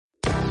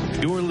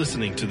You're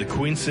listening to the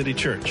Queen City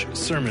Church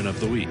Sermon of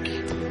the Week.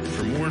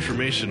 For more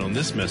information on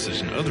this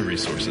message and other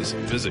resources,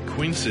 visit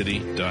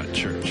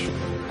queencity.church.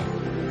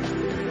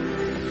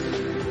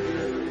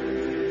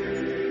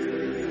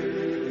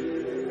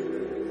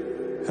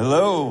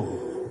 Hello,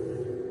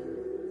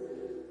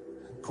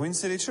 Queen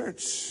City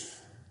Church.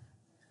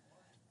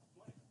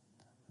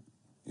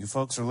 You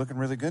folks are looking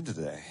really good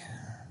today.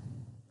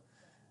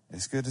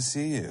 It's good to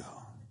see you.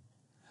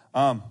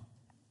 I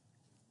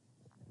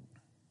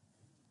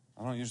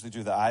don't usually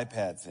do the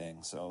iPad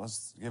thing, so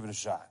let's give it a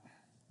shot.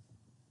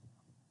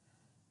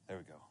 There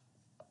we go.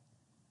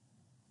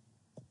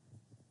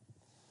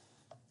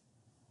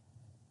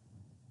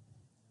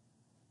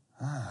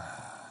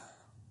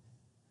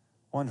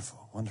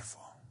 Wonderful,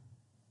 wonderful.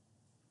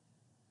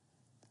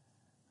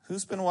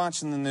 Who's been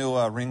watching the new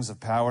Rings of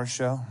Power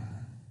show?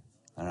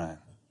 All right.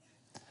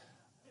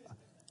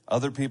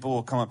 Other people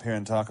will come up here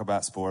and talk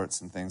about sports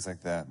and things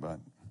like that, but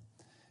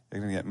you're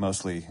going to get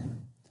mostly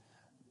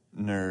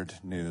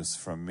nerd news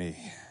from me.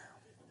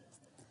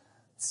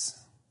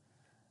 It's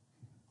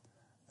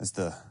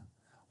the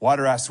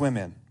water I swim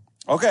in.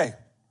 Okay.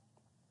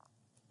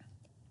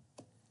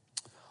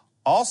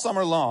 All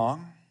summer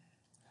long,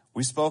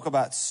 we spoke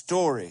about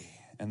story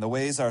and the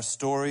ways our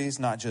stories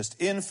not just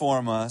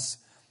inform us,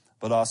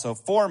 but also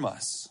form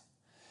us.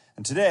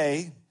 And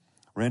today,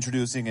 we're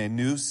introducing a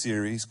new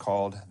series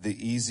called The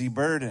Easy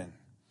Burden.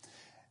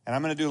 And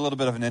I'm going to do a little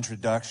bit of an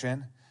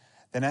introduction.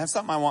 Then I have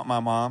something I want my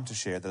mom to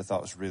share that I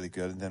thought was really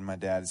good. And then my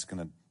dad is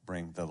going to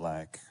bring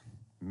the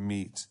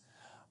meat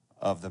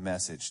of the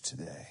message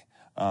today.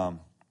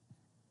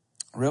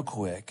 Real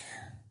quick.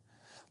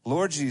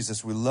 Lord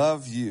Jesus, we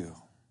love you.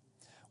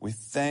 We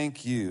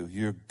thank you.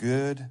 You're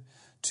good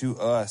to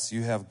us.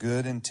 You have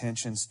good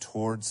intentions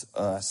towards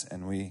us.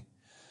 And we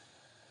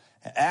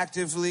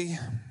actively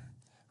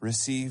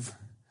receive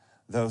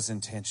those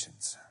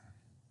intentions.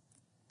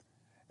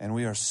 And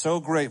we are so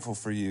grateful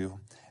for you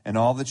and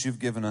all that you've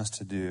given us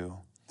to do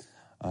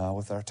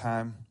with our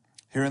time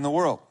here in the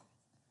world.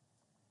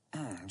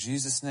 In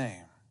Jesus'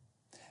 name,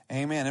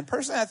 amen. And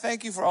personally, I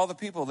thank you for all the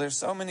people. There's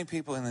so many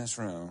people in this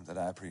room that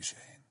I appreciate.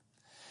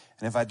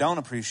 And if I don't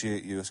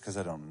appreciate you, it's because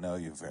I don't know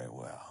you very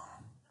well.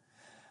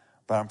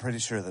 But I'm pretty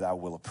sure that I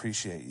will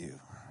appreciate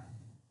you.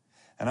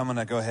 And I'm going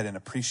to go ahead and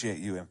appreciate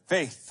you in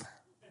faith.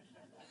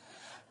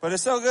 But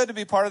it's so good to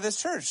be part of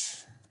this church.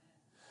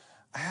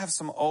 I have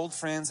some old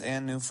friends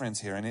and new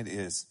friends here, and it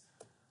is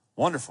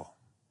wonderful.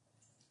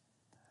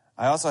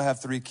 I also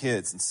have 3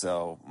 kids, and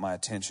so my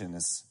attention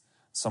is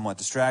somewhat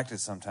distracted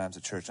sometimes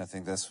at church. I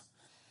think that's,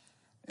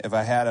 if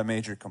I had a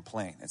major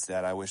complaint, it's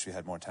that I wish we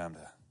had more time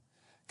to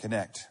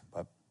connect.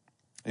 But,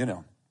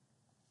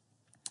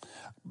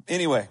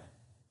 Anyway,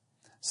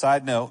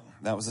 side note,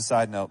 that was a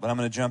side note, but I'm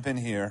going to jump in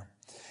here.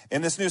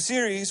 In this new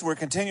series, we're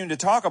continuing to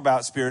talk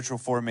about spiritual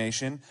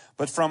formation,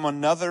 but from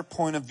another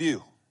point of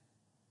view.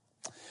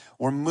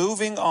 We're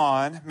moving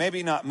on,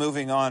 maybe not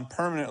moving on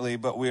permanently,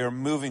 but we are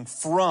moving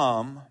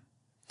from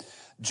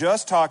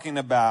just talking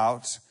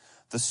about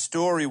the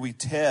story we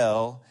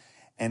tell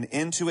and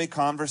into a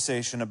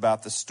conversation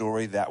about the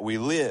story that we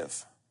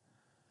live,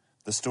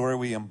 the story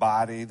we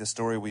embody, the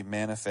story we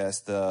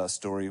manifest, the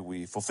story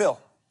we fulfill.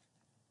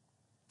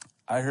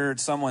 I heard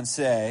someone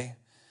say,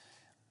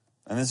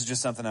 and this is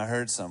just something I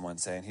heard someone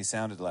say, and he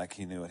sounded like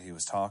he knew what he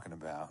was talking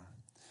about,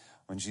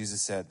 when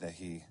Jesus said that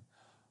he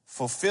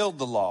fulfilled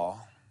the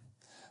law.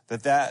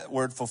 That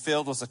word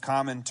fulfilled was a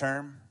common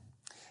term,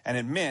 and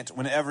it meant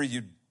whenever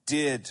you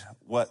did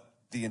what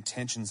the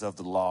intentions of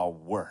the law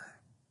were,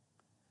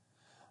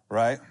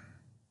 right?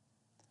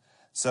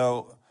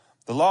 So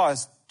the law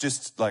is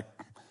just like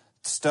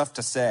stuff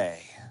to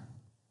say,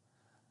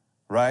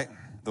 right?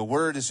 The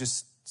word is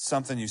just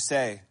something you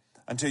say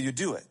until you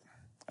do it.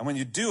 And when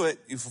you do it,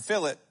 you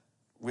fulfill it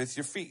with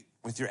your feet,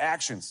 with your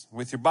actions,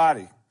 with your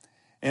body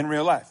in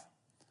real life.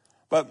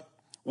 But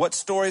what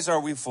stories are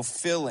we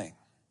fulfilling?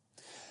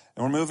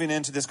 And we're moving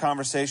into this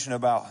conversation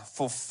about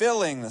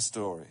fulfilling the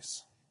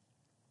stories.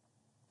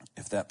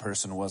 If that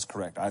person was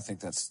correct, I think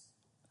that's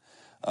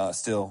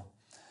still,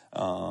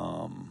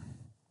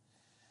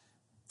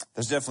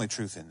 there's definitely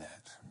truth in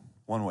that,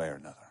 one way or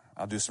another.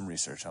 I'll do some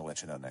research. I'll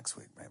let you know next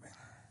week, maybe.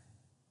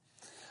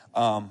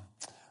 We're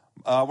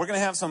going to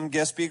have some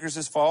guest speakers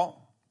this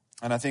fall,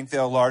 and I think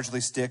they'll largely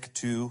stick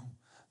to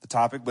the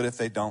topic, but if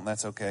they don't,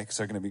 that's okay, because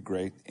they're going to be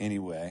great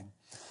anyway.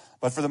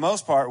 But for the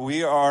most part,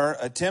 we are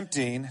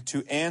attempting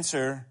to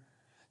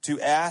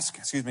ask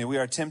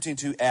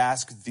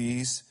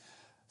these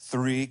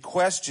 3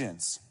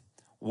 questions.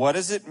 What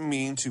does it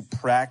mean to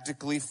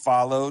practically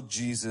follow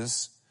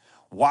Jesus?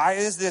 Why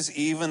is this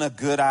even a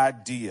good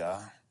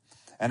idea?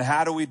 And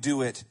how do we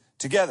do it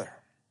together?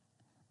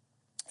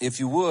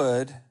 If you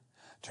would,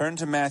 turn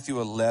to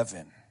Matthew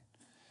 11.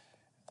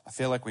 I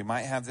feel like we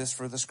might have this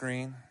for the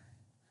screen.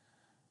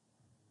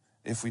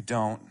 If we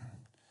don't,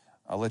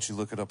 I'll let you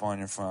look it up on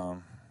your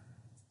phone.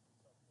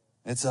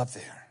 It's up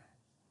there.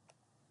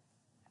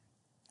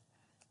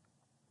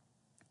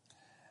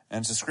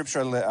 And it's a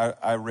scripture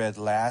I read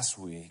last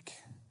week.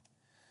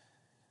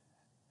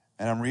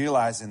 And I'm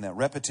realizing that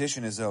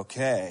repetition is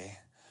okay.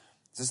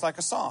 It's just like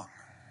a song.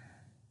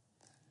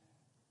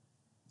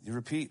 You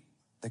repeat.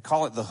 They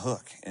call it the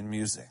hook in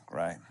music,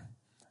 right?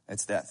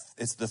 It's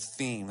the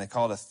theme. They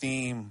call it a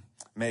theme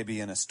maybe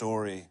in a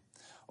story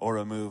or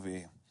a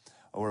movie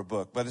or a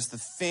book. But it's the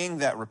thing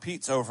that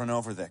repeats over and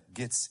over that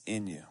gets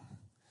in you,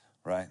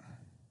 right?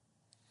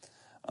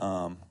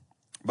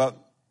 But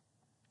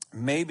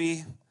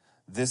maybe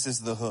this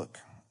is the hook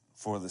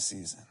for the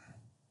season.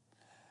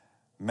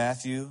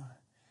 Matthew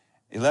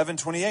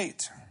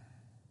 11:28.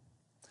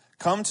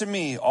 Come to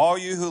me, all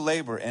you who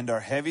labor and are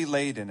heavy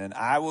laden, and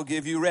I will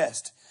give you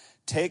rest.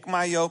 Take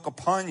my yoke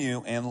upon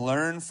you and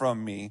learn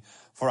from me,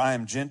 for I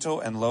am gentle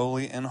and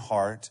lowly in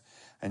heart,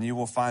 and you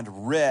will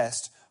find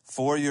rest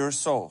for your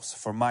souls.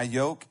 For my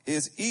yoke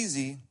is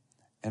easy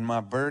and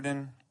my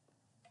burden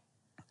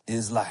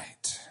is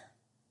light.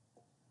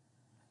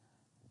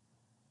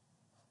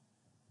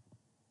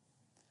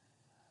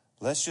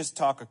 Let's just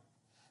talk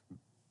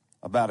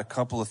about a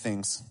couple of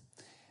things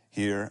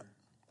here.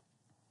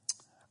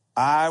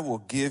 I will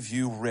give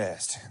you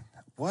rest.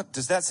 What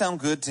does that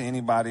sound good to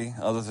anybody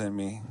other than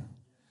me?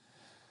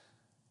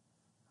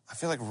 I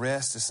feel like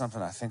rest is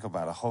something I think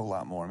about a whole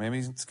lot more. Maybe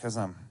it's because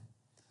I'm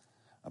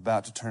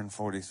about to turn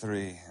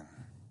 43 and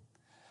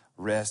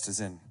rest is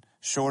in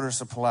shorter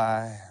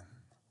supply.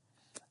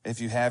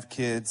 If you have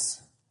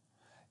kids,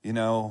 you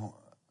know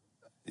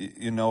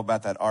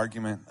about that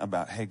argument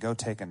about, hey, go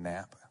take a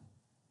nap.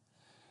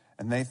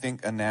 And they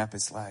think a nap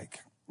is like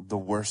the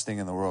worst thing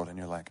in the world. And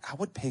you're like, I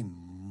would pay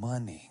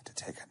money to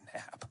take a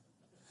nap.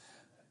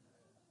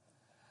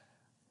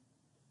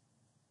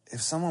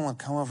 If someone would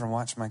come over and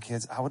watch my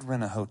kids, I would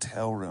rent a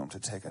hotel room to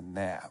take a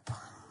nap.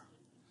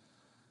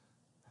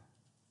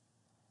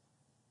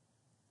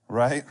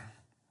 Right?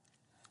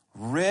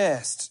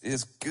 Rest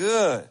is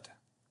good.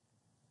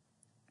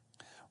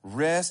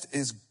 Rest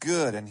is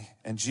good.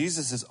 And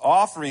Jesus is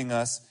offering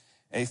us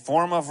a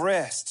form of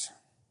rest.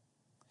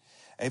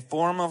 A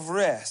form of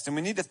rest. And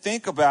we need to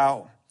think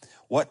about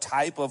what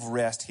type of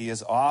rest he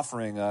is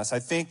offering us. I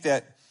think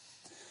that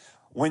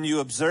when you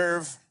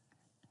observe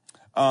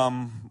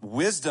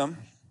wisdom,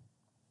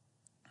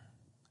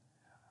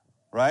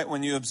 right?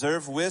 When you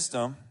observe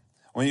wisdom,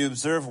 when you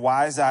observe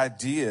wise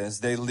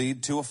ideas, they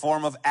lead to a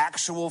form of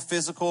actual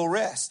physical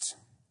rest.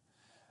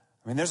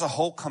 I mean, there's a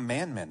whole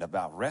commandment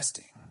about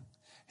resting.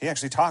 He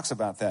actually talks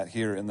about that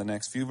here in the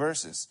next few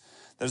verses.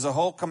 There's a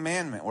whole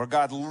commandment where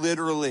God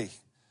literally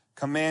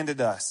commanded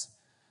us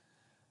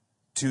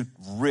to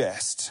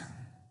rest.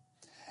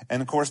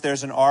 And of course,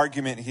 there's an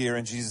argument here,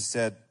 and Jesus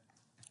said,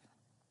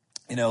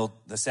 the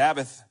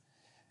Sabbath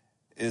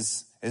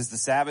is the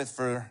Sabbath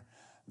for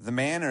the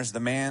man, or is the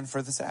man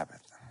for the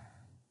Sabbath?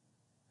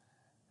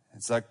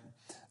 It's like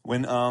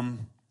when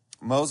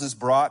Moses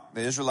brought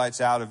the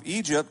Israelites out of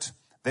Egypt,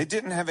 they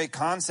didn't have a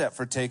concept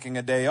for taking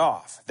a day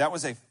off. That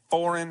was a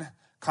foreign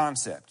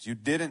concept. You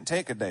didn't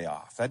take a day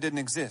off. That didn't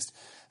exist.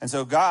 And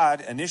so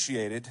God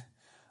initiated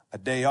a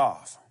day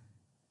off.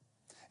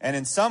 And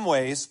in some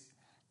ways,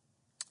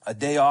 a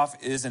day off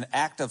is an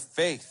act of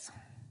faith.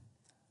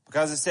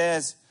 Because it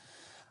says,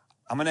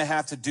 I'm going to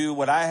have to do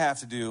what I have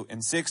to do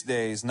in 6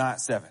 days, not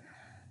 7.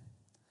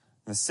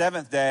 The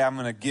 7th day, I'm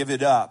going to give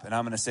it up. And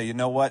I'm going to say, you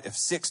know what? If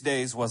 6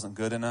 days wasn't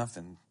good enough,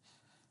 then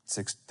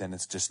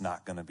it's just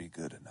not going to be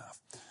good enough.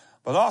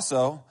 But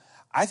also,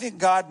 I think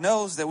God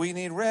knows that we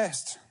need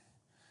rest.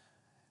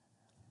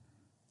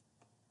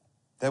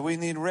 That we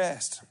need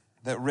rest.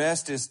 That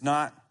rest is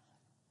not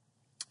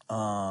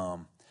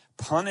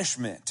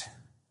punishment.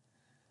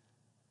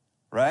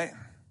 Right?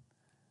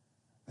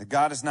 That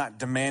God is not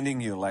demanding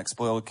you like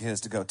spoiled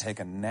kids to go take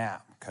a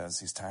nap because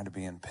he's tired of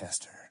being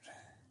pestered.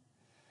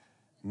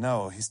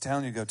 No, he's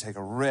telling you to go take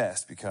a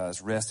rest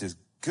because rest is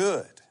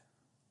good.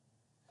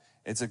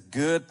 It's a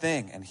good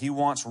thing. And he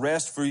wants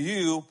rest for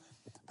you,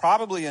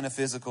 probably in a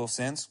physical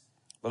sense,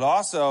 but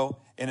also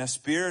in a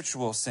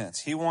spiritual sense.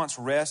 He wants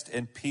rest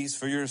and peace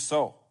for your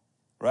soul,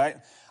 right?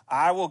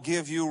 I will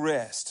give you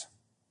rest.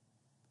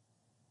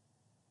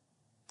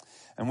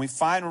 And we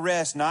find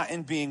rest not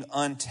in being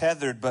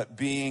untethered, but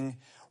being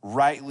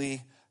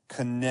rightly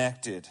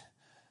connected,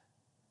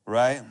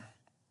 right?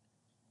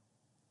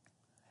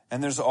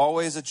 And there's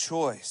always a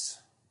choice.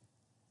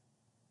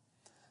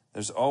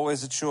 There's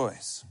always a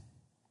choice.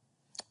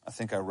 I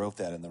think I wrote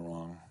that in the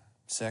wrong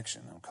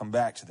section. I'll come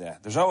back to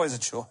that. There's always a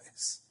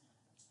choice.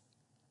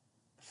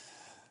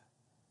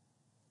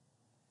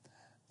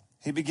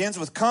 He begins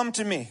with, come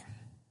to me.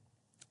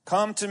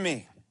 Come to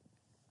me.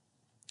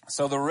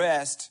 So the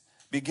rest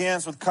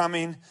begins with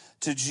coming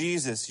to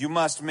Jesus. You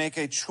must make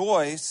a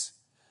choice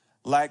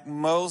like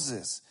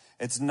Moses.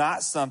 It's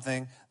not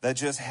something that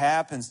just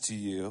happens to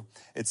you.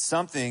 It's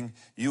something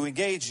you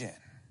engage in.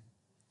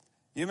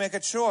 You make a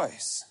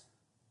choice.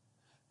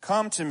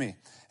 Come to me.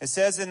 It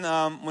says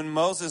when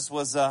Moses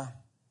was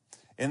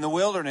in the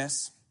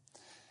wilderness,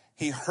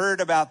 he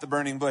heard about the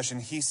burning bush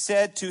and he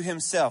said to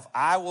himself,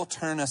 I will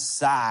turn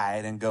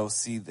aside and go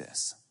see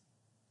this.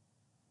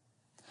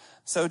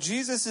 So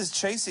Jesus is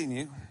chasing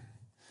you.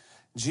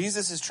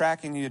 Jesus is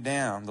tracking you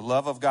down. The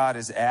love of God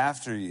is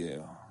after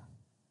you.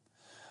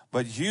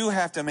 But you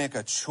have to make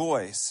a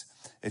choice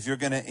if you're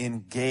going to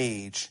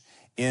engage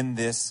in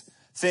this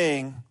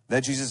thing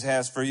that Jesus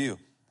has for you.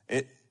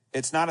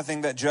 It's not a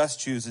thing that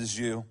just chooses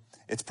you.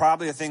 It's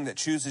probably a thing that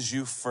chooses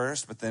you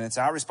first, but then it's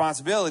our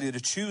responsibility to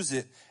choose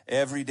it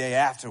every day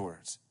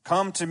afterwards.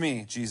 Come to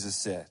me, Jesus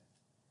said.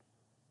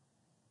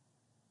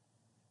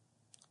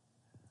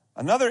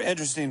 Another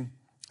interesting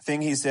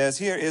thing he says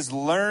here is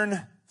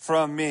learn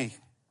from me.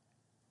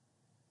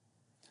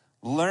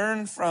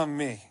 Learn from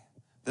me.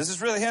 This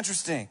is really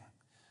interesting.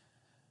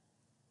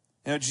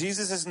 You know,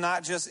 Jesus is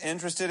not just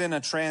interested in a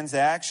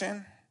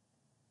transaction.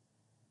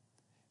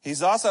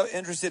 He's also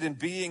interested in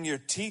being your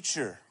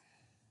teacher.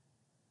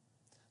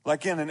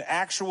 Like in an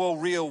actual,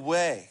 real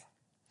way.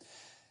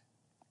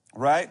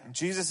 Right?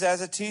 Jesus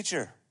as a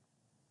teacher.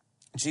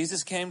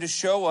 Jesus came to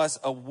show us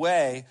a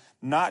way,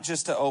 not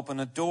just to open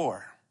a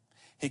door.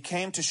 He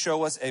came to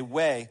show us a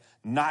way,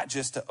 not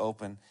just to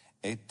open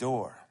a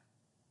door.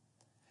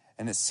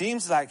 And it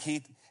seems like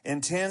he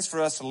intends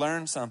for us to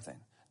learn something,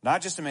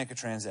 not just to make a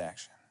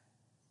transaction.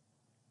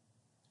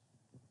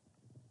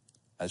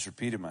 I just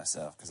repeated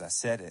myself because I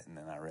said it and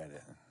then I read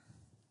it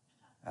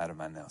out of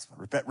my notes.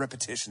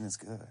 Repetition is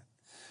good.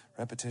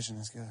 Repetition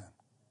is good.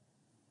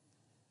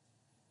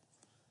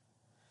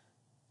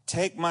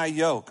 Take my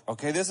yoke.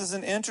 Okay, this is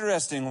an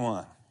interesting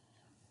one.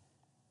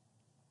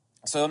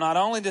 So not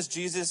only does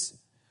Jesus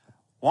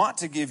want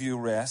to give you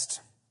rest,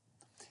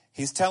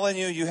 he's telling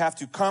you you have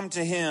to come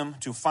to him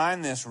to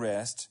find this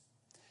rest.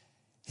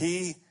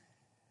 He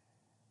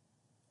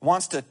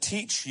wants to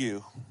teach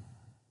you.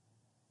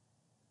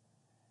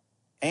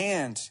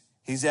 And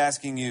he's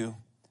asking you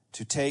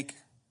to take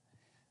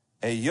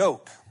a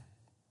yoke.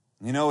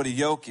 You know what a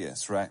yoke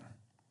is, right?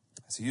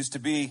 So it used to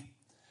be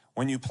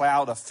when you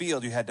plowed a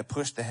field, you had to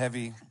push the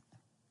heavy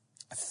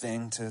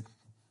thing to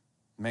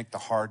make the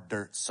hard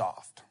dirt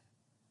soft.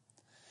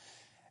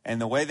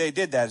 And the way they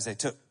did that is they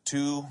took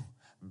two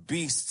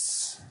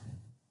beasts,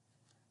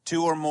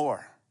 two or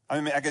more. I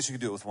mean, I guess you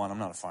could do it with one. I'm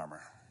not a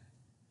farmer.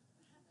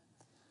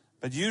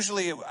 But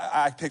usually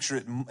I picture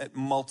it at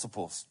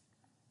multiples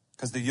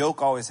because the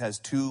yoke always has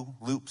two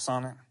loops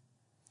on it,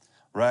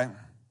 right?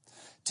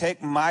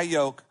 Take my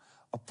yoke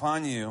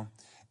upon you.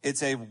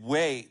 It's a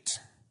weight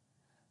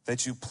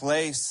that you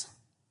place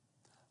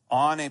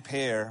on a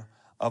pair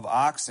of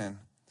oxen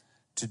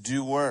to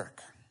do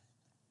work.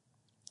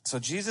 So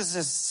Jesus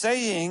is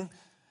saying,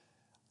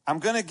 I'm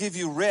going to give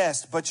you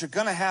rest, but you're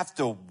going to have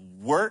to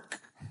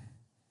work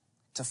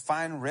to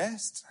find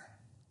rest.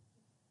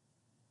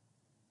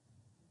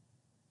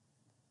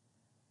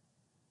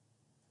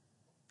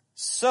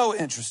 So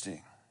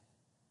interesting.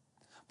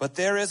 But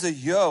there is a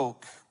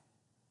yoke.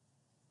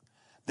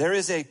 There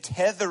is a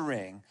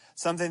tethering,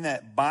 something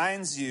that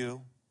binds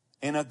you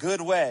in a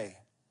good way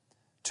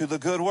to the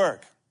good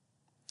work.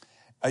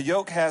 A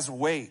yoke has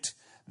weight.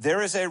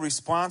 There is a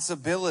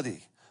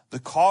responsibility. The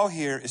call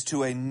here is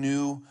to a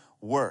new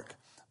work,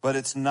 but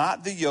it's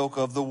not the yoke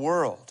of the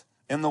world.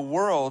 In the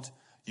world,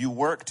 you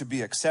work to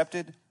be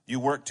accepted. You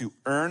work to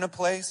earn a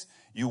place.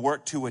 You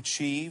work to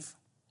achieve.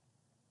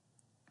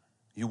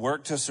 You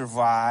work to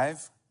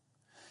survive.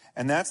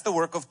 And that's the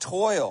work of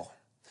toil.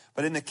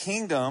 But in the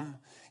kingdom,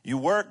 you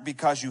work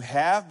because you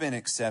have been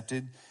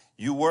accepted.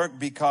 You work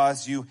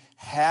because you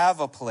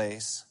have a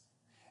place.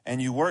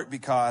 And you work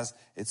because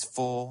it's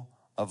full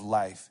of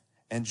life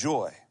and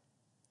joy.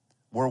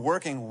 We're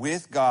working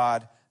with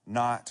God,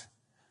 not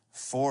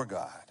for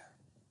God.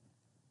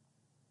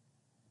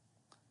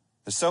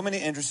 There's so many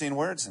interesting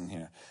words in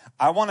here.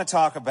 I want to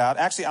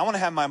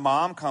have my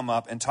mom come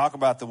up and talk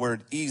about the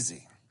word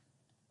easy.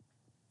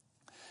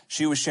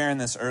 She was sharing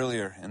this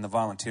earlier in the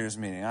volunteers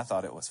meeting. I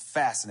thought it was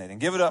fascinating.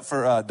 Give it up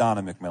for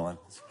Donna McMillan.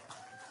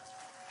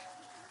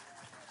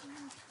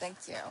 Thank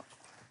you.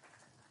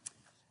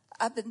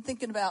 I've been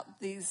thinking about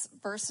these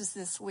verses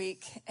this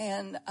week,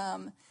 and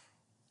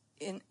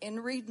in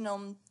reading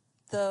them,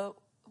 the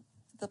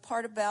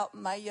part about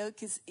my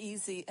yoke is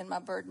easy and my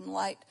burden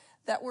light,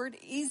 that word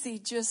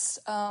easy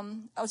I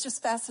was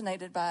just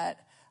fascinated by it.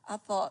 I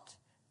thought,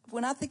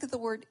 when I think of the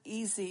word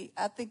easy,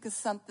 I think of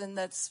something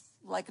that's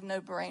like a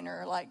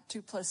no-brainer, like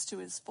 2 + 2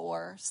 is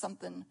 4,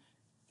 something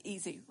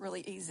easy,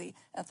 really easy.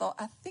 I thought,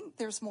 I think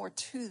there's more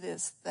to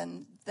this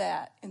than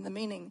that in the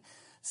meaning.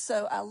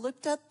 So I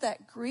looked up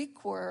that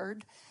Greek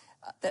word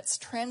that's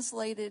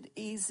translated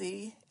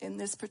easy in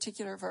this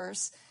particular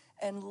verse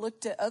and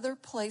looked at other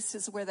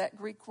places where that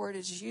Greek word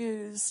is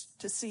used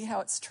to see how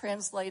it's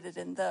translated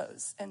in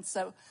those. And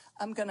so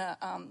I'm going to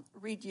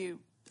read you,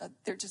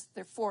 there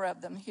are 4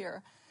 of them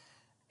here.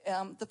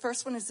 The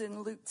first one is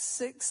in Luke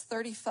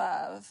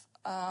 6:35.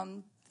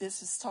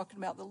 This is talking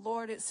about the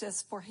Lord. It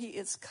says, for he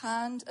is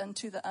kind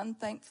unto the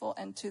unthankful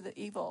and to the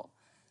evil.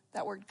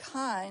 That word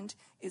kind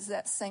is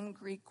that same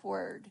Greek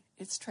word.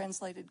 It's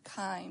translated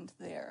kind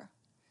there.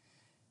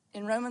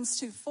 In Romans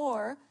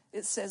 2:4,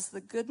 it says the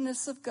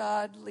goodness of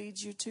God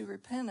leads you to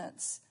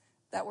repentance.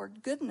 That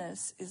word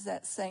goodness is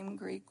that same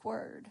Greek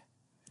word.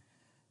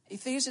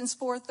 Ephesians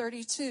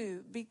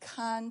 4:32, be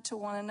kind to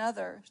one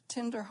another,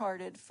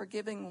 tenderhearted,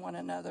 forgiving one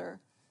another.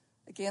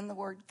 Again, the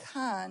word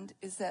kind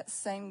is that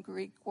same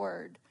Greek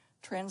word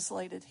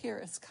translated here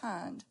as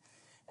kind.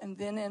 And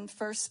then in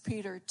 1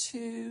 Peter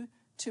 2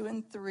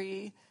 and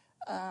 3,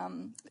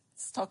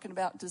 it's talking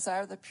about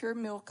desire the pure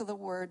milk of the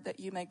word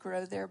that you may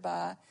grow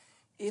thereby,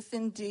 if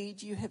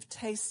indeed you have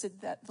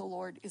tasted that the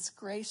Lord is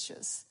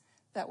gracious.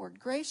 That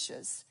word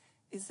gracious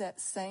is that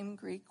same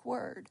Greek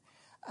word.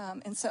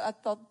 And so I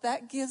thought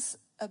that gives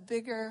a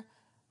bigger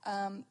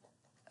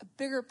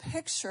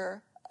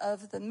picture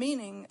of the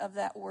meaning of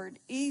that word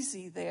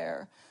easy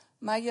there.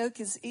 My yoke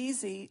is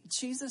easy.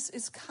 Jesus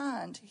is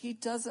kind. He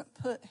doesn't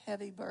put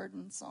heavy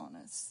burdens on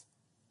us.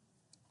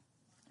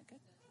 Okay.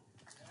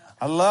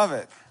 I love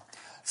it.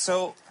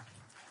 So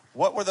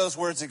what were those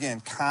words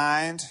again?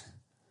 Kind,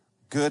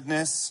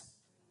 goodness,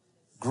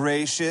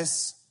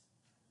 gracious.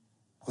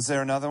 Was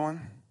there another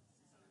one?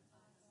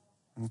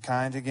 And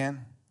kind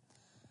again?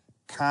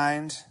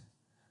 Kind,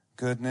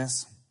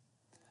 goodness,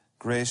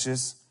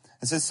 gracious.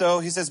 It says, so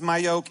he says, my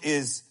yoke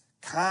is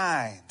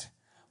kind.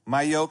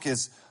 My yoke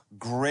is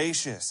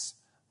gracious.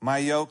 My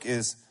yoke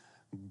is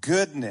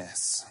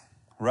goodness,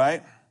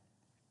 right?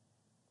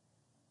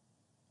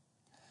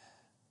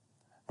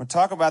 We'll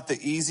talk about the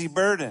easy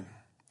burden.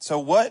 So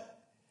what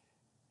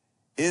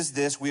is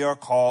this we are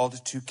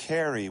called to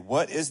carry?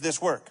 What is this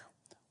work?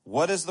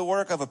 What is the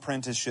work of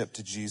apprenticeship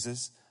to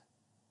Jesus?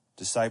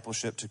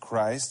 Discipleship to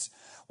Christ?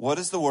 What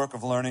is the work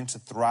of learning to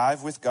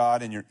thrive with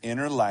God in your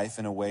inner life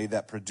in a way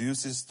that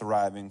produces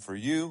thriving for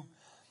you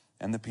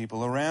and the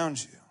people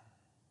around you?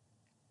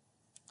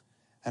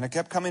 And I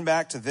kept coming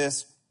back to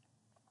this.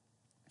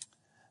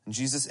 And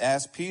Jesus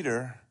asked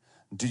Peter,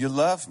 do you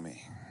love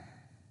me?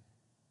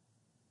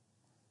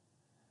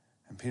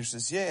 And Peter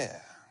says, yeah.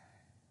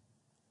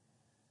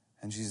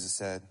 And Jesus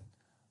said,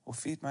 well,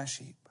 feed my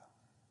sheep.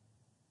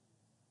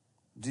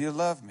 Do you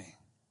love me?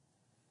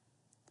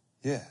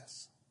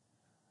 Yes.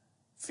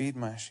 Feed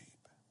my sheep.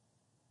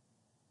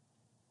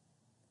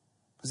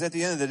 Because at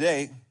the end of the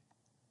day,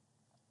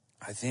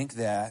 I think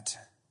that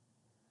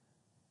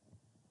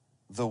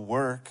the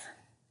work,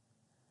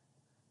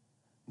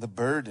 the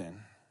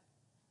burden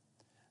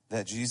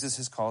that Jesus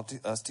has called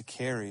us to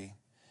carry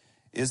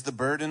is the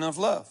burden of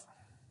love.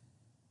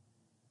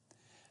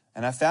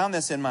 And I found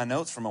this in my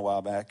notes from a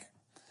while back.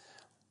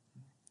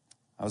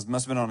 Must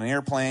have been on an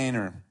airplane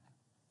or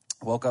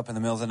woke up in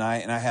the middle of the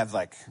night, and I have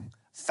like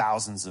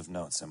thousands of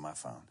notes in my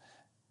phone.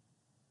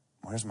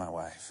 Where's my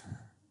wife?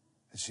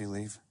 Did she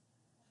leave?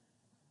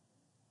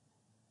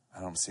 I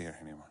don't see her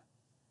anymore.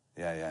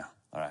 Yeah.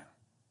 All right.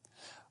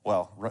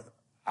 Well,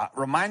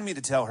 remind me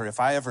to tell her if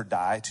I ever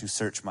die to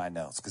search my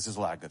notes, because there's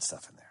a lot of good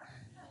stuff in there.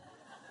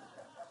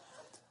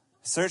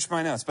 Search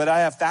my notes. But I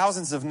have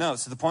thousands of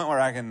notes to the point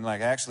where I can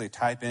like actually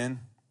type in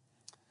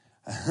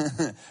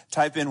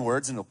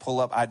words and it'll pull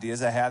up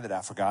ideas I had that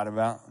I forgot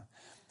about.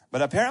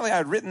 But apparently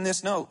I'd written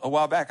this note a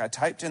while back. I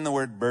typed in the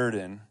word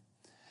burden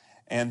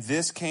and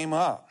this came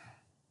up.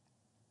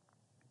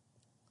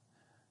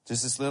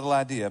 Just this little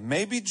idea.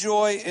 Maybe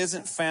joy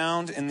isn't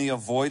found in the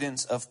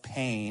avoidance of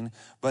pain,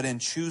 but in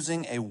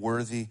choosing a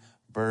worthy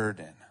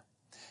burden.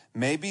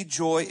 Maybe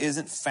joy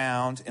isn't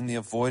found in the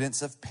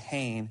avoidance of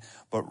pain,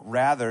 but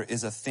rather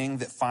is a thing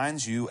that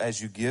finds you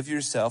as you give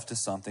yourself to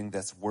something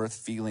that's worth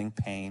feeling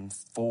pain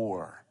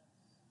for.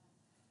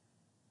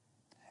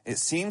 It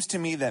seems to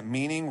me that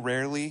meaning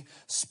rarely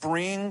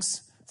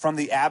springs from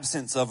the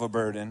absence of a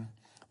burden,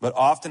 but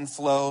often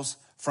flows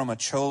from a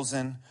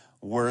chosen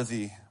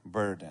worthy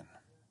burden.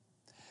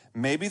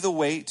 Maybe the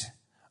weight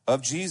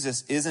of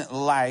Jesus isn't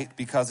light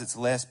because it's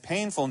less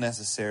painful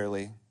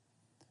necessarily,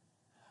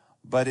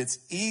 but it's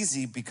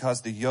easy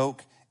because the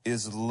yoke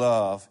is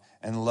love,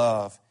 and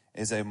love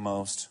is a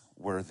most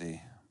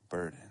worthy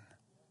burden.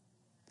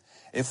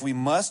 If we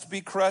must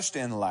be crushed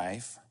in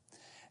life,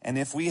 and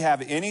if we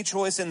have any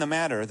choice in the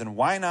matter, then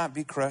why not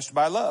be crushed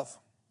by love?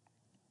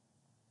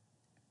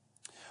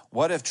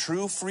 What if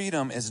true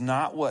freedom is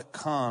not what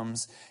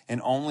comes in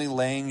only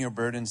laying your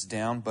burdens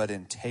down, but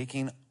in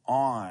taking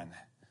on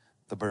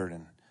the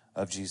burden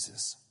of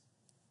Jesus?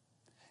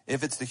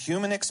 If it's the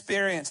human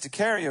experience to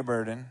carry a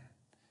burden,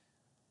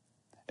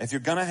 if you're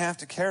going to have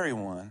to carry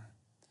one,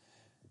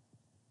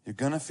 you're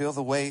going to feel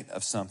the weight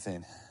of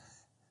something.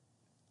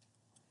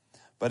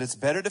 But it's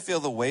better to feel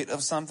the weight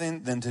of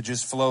something than to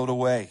just float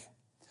away.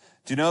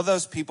 Do you know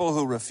those people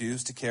who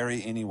refuse to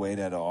carry any weight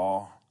at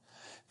all?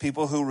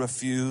 People who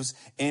refuse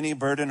any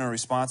burden or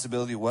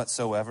responsibility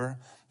whatsoever,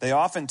 they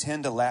often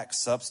tend to lack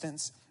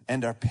substance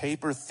and are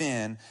paper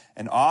thin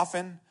and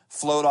often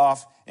float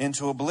off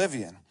into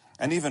oblivion.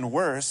 And even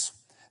worse,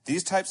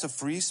 these types of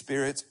free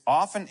spirits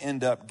often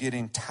end up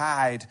getting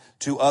tied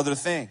to other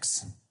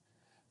things.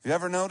 Have you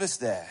ever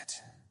noticed that?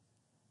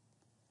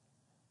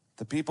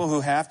 The people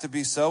who have to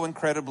be so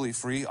incredibly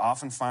free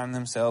often find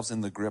themselves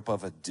in the grip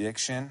of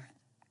addiction.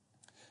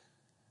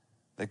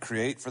 They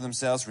create for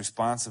themselves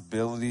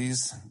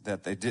responsibilities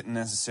that they didn't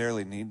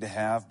necessarily need to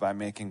have by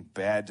making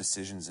bad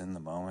decisions in the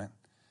moment.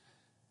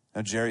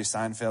 Now, Jerry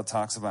Seinfeld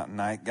talks about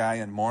night guy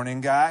and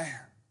morning guy.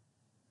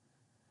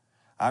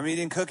 I'm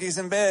eating cookies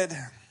in bed.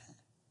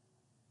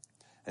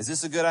 Is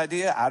this a good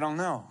idea? I don't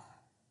know.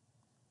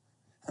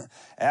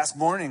 Ask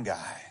morning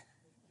guy.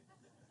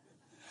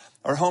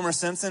 Or Homer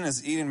Simpson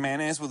is eating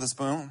mayonnaise with a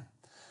spoon.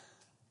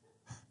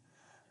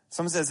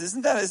 Someone says, is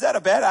that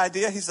a bad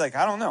idea? He's like,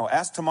 I don't know.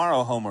 Ask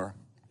tomorrow, Homer.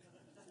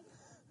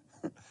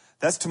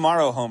 That's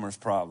tomorrow Homer's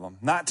problem.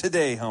 Not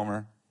today,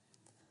 Homer.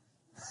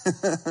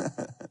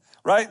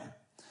 Right?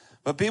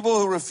 But people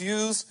who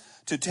refuse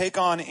to take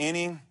on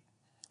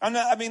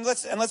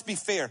let's be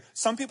fair.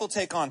 Some people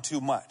take on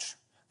too much.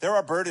 There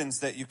are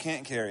burdens that you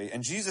can't carry,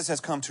 and Jesus has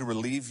come to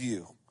relieve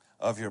you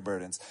of your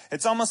burdens.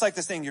 It's almost like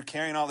this thing, you're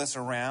carrying all this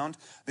around.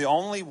 The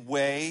only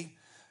way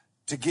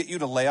to get you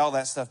to lay all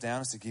that stuff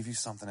down is to give you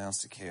something else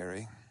to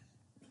carry.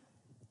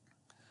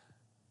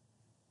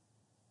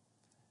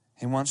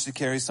 He wants you to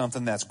carry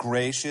something that's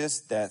gracious,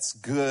 that's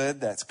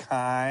good, that's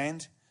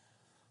kind.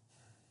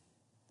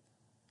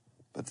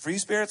 But free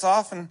spirits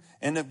often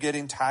end up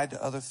getting tied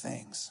to other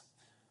things.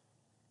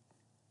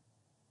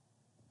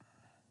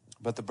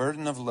 But the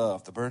burden of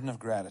love, the burden of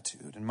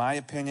gratitude, in my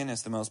opinion,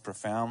 is the most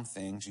profound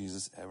thing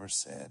Jesus ever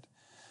said.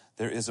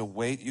 There is a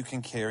weight you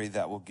can carry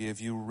that will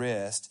give you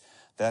rest.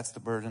 That's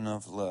the burden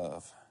of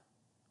love.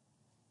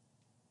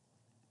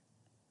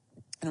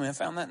 Anyway, I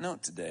found that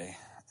note today.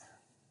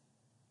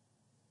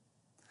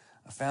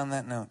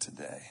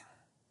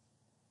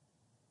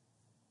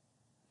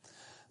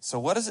 So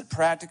what does it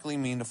practically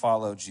mean to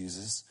follow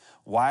Jesus?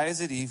 Why is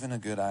it even a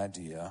good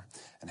idea?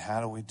 And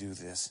how do we do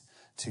this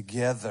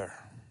together?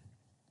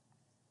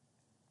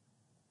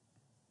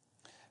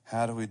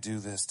 How do we do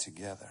this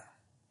together?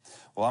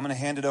 Well, I'm going to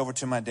hand it over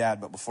to my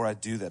dad, but before I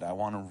do that, I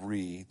want to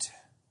read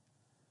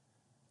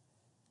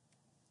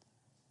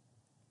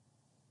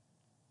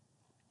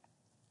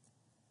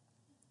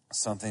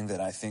something that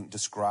I think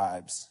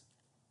describes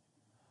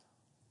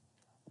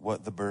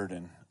what the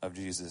burden of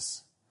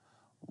Jesus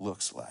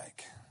looks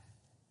like.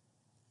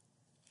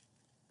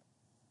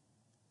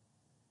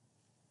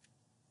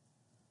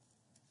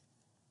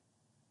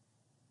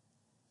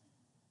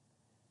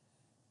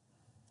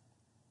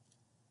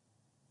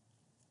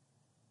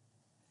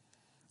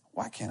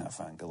 Why can't I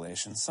find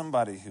Galatians?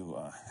 Somebody who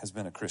has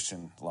been a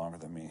Christian longer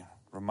than me,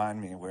 remind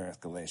me where is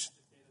Galatians.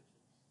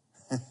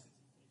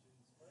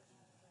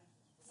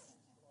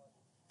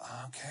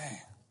 Okay.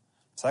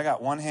 So I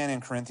got one hand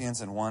in Corinthians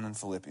and one in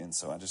Philippians,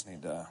 so I just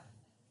need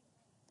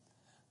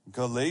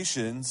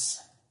Galatians.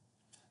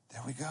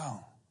 There we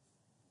go.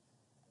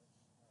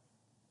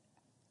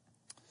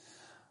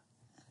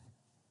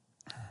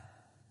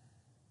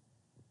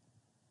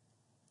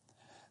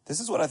 This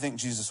is what I think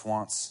Jesus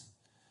wants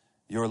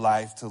your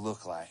life to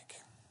look like.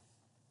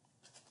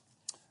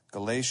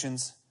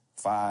 Galatians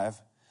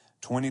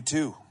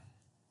 5:22.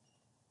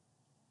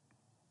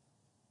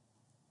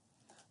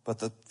 But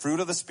the fruit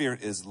of the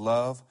Spirit is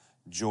love,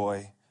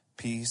 joy,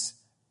 peace,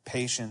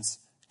 patience,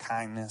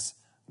 kindness,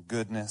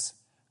 goodness,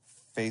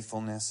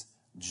 faithfulness,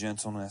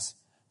 gentleness,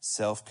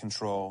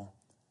 self-control.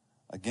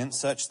 Against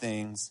such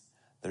things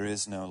there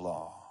is no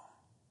law.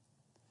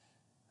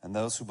 And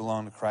those who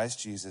belong to Christ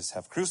Jesus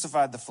have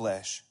crucified the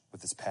flesh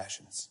with its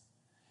passions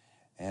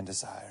and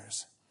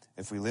desires.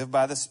 If we live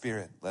by the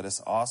Spirit, let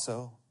us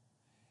also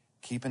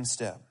keep in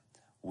step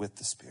with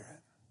the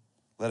Spirit.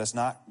 Let us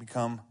not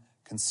become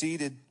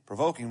conceited,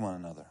 provoking one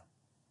another,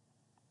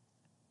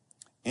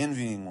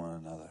 envying one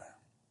another.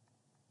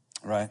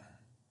 Right?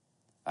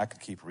 I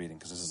could keep reading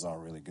because this is all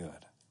really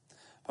good.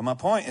 But my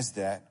point is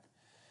that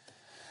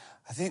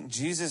I think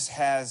Jesus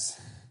has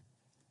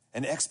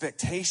an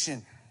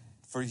expectation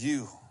for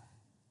you.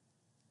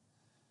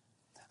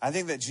 I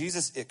think that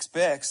Jesus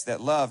expects that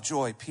love,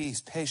 joy,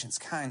 peace, patience,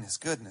 kindness,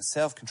 goodness,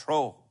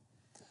 self-control.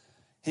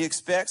 He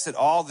expects that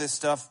all this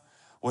stuff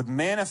would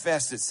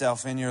manifest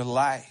itself in your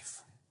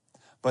life.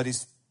 But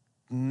Jesus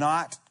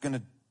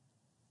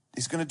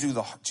is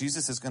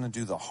going to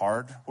do the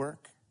hard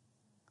work.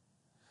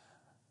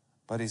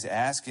 But he's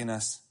asking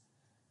us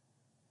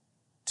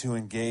to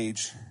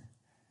engage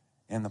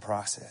in the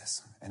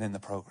process and in the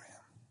program.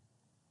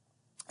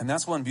 And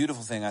that's one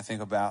beautiful thing I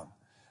think about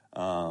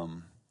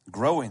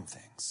growing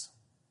things.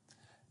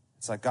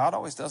 It's like God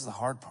always does the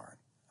hard part.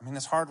 I mean,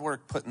 it's hard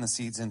work putting the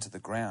seeds into the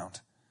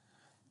ground.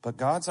 But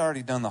God's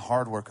already done the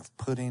hard work of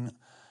putting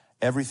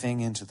everything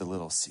into the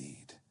little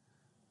seed.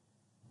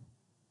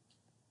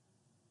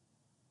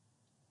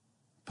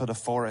 Put a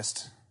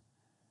forest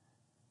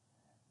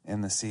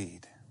in the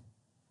seed,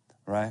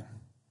 right?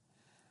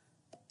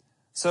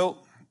 So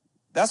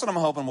that's what I'm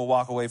hoping we'll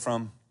walk away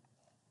from.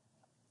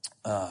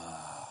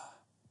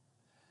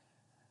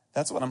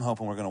 That's what I'm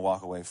hoping we're going to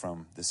walk away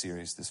from the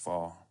series this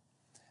fall,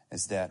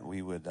 is that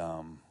we would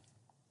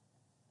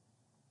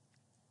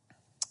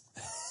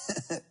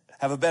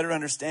have a better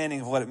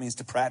understanding of what it means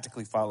to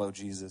practically follow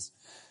Jesus.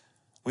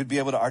 We'd be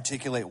able to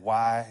articulate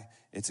why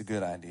it's a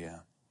good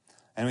idea.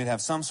 And we'd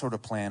have some sort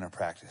of plan or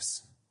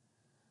practice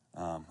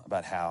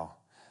about how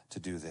to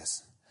do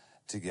this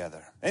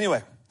together.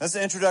 Anyway, that's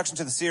the introduction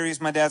to the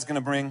series. My dad's going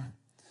to bring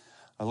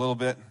a little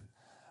bit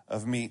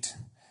of meat.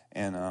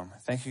 And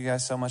thank you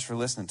guys so much for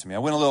listening to me. I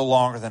went a little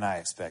longer than I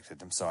expected.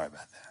 I'm sorry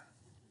about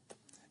that.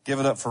 Give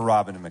it up for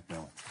Robin and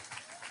McMillan.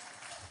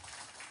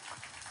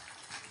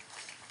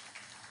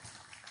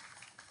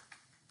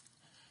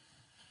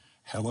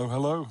 Hello,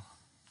 hello.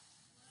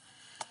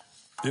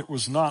 It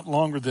was not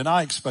longer than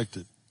I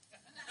expected.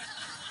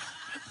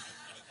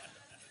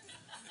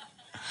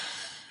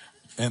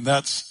 And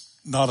that's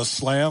not a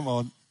slam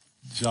on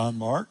John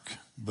Mark,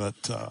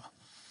 but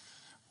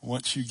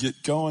once you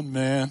get going,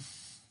 man.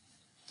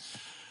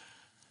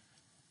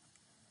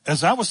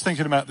 As I was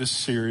thinking about this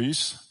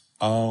series,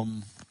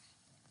 I've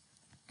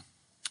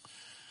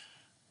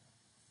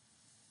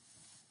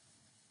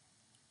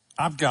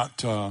got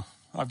 12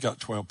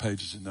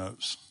 pages of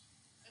notes.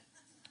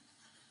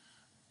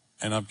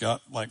 And I've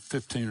got like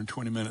 15 or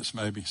 20 minutes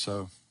maybe,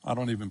 so I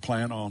don't even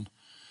plan on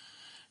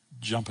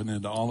jumping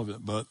into all of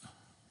it. But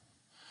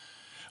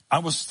I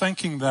was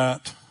thinking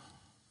that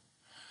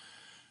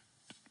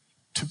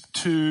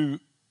to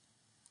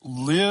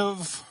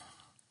live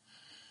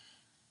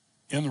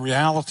in the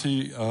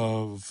reality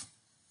of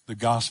the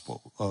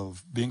gospel,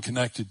 of being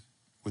connected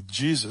with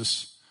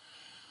Jesus,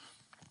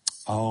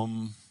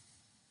 well,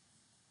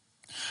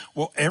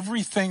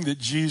 everything that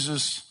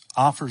Jesus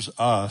offers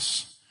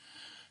us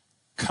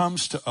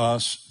comes to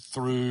us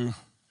through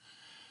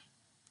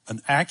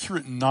an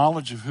accurate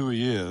knowledge of who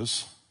he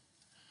is,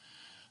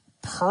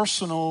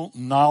 personal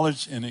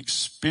knowledge and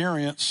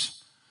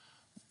experience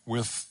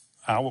with,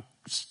 I will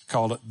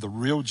call it the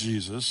real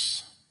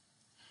Jesus,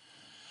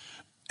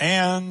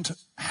 and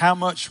how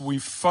much we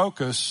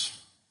focus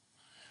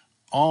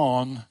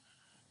on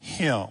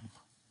him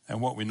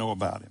and what we know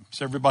about him.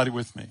 Is everybody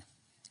with me?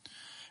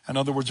 In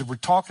other words, if we're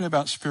talking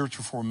about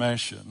spiritual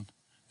formation,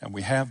 and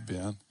we have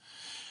been,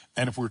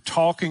 and if we're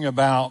talking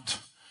about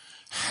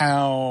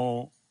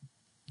how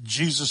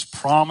Jesus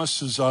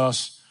promises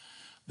us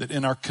that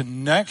in our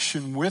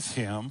connection with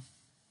him,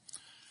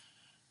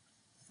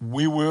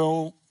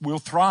 we'll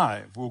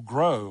thrive, we'll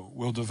grow,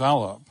 we'll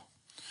develop.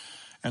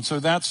 And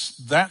so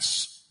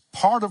that's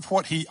part of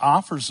what he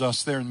offers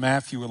us there in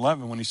Matthew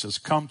 11 when he says,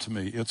 come to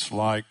me. It's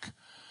like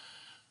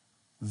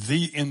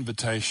the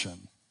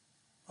invitation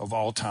of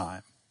all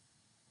time.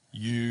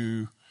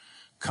 You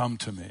come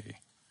to me.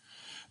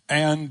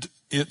 And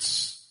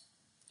it's,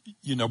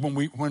 you know,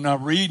 when I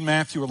read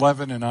Matthew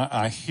 11 and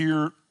I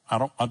hear, I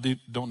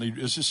don't need,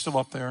 is it still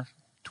up there?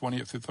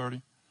 28 through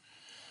 30?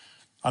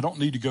 I don't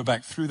need to go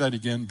back through that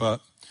again,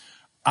 but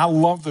I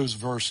love those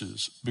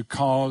verses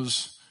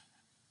because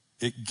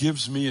it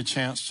gives me a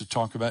chance to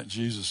talk about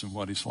Jesus and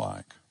what he's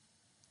like.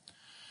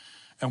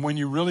 And when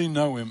you really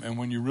know him and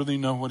when you really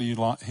know what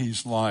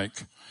he's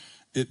like,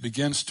 it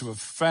begins to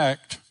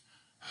affect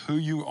who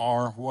you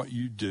are, what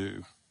you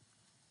do,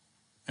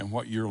 and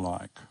what you're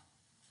like.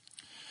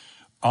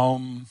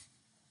 John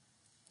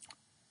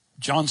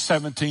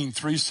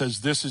 17:3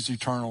 says, this is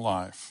eternal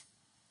life.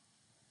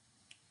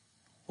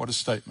 What a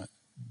statement.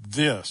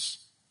 This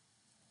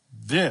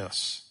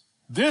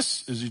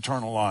is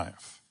eternal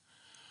life.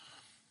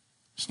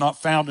 It's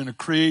not found in a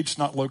creed. It's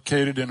not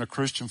located in a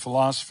Christian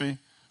philosophy.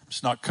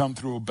 It's not come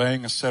through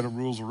obeying a set of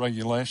rules or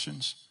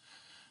regulations.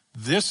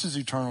 This is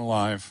eternal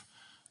life.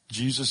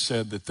 Jesus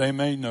said that they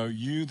may know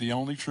you, the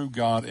only true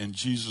God, and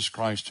Jesus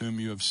Christ whom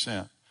you have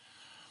sent.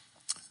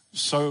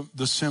 So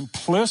the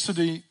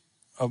simplicity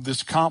of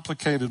this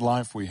complicated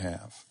life we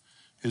have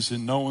is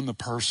in knowing the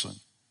person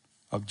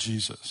of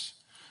Jesus.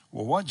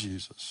 Well, what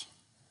Jesus?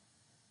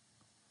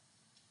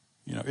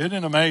 You know, isn't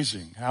it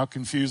amazing how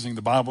confusing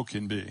the Bible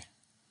can be?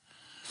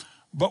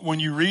 But when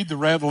you read the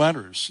red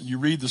letters, you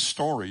read the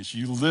stories,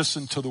 you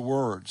listen to the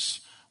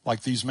words,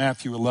 like these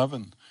Matthew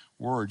 11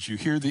 words, you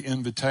hear the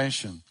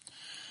invitation,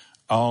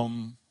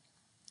 and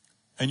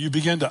you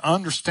begin to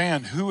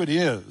understand who it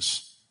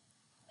is,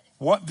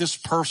 what this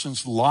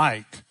person's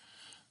like,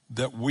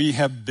 that we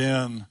have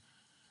been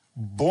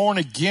born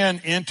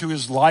again into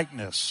his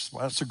likeness.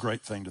 Well, that's a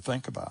great thing to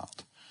think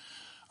about.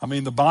 I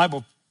mean, the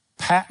Bible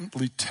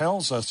patently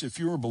tells us if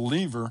you're a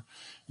believer,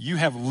 you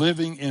have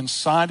living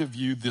inside of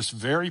you this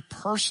very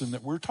person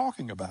that we're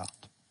talking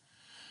about.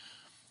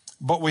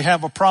 But we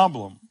have a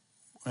problem.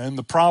 And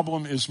the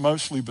problem is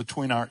mostly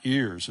between our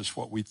ears. It's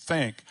what we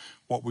think,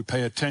 what we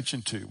pay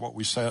attention to, what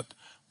we set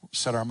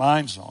our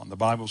minds on. The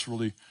Bible's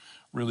really,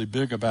 really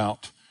big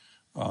about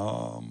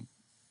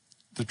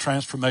the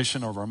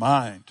transformation of our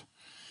mind.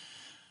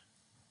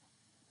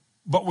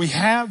 But we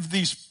have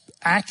these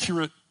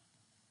accurate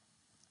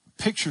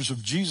pictures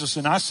of Jesus,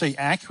 and I say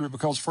accurate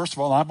because, first of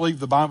all, I believe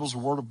the Bible's the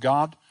Word of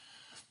God.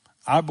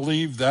 I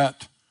believe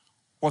that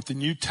what the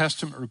New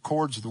Testament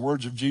records of the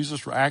words of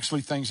Jesus were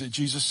actually things that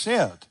Jesus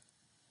said.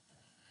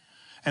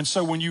 And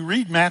so when you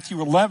read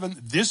Matthew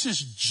 11, this is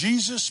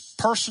Jesus'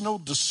 personal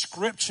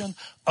description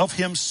of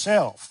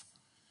himself.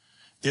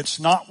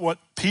 It's not what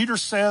Peter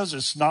says.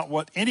 It's not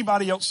what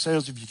anybody else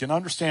says, if you can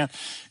understand.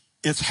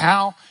 It's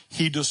how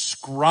he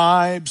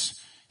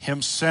describes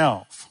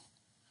himself.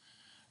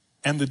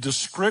 And the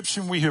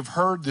description we have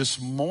heard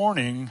this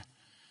morning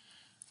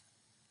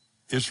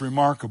is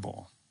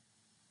remarkable.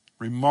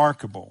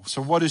 remarkable.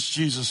 So what is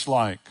Jesus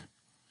like?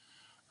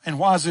 And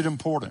why is it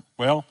important?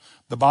 Well,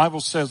 the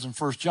Bible says in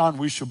 1 John,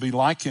 we shall be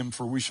like him,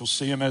 for we shall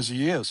see him as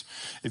he is.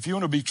 If you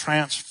want to be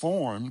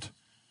transformed,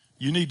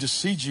 you need to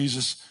see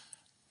Jesus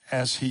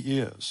as he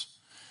is.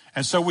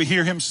 And so we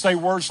hear him say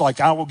words like,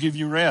 I will give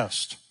you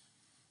rest.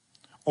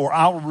 Or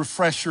I will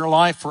refresh your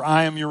life, for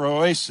I am your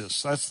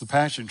oasis. That's the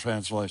Passion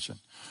Translation.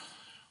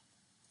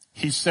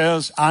 He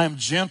says, I am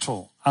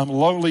gentle, I'm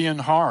lowly in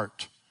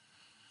heart,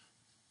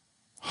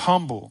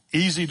 humble,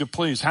 easy to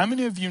please. How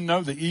many of you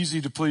know the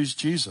easy to please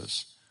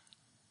Jesus?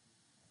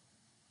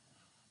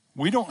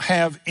 We don't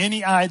have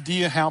any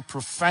idea how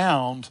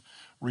profound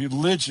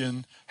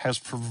religion has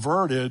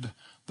perverted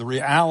the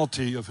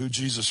reality of who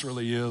Jesus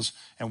really is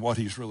and what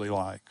he's really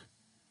like.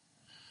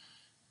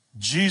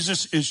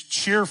 Jesus is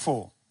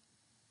cheerful.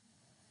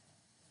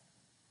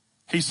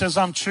 He says,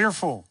 I'm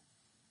cheerful.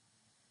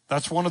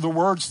 That's one of the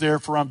words there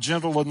for I'm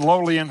gentle and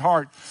lowly in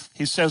heart.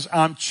 He says,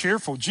 I'm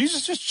cheerful.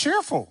 Jesus is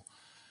cheerful.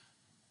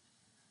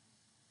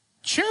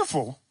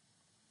 Cheerful.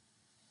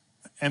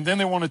 And then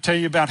they want to tell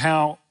you about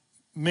how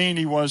mean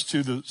he was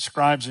to the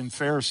scribes and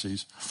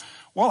Pharisees.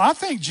 Well, I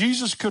think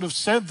Jesus could have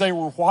said they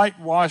were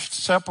whitewashed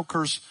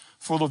sepulchres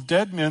full of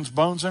dead men's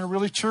bones in a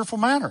really cheerful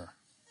manner.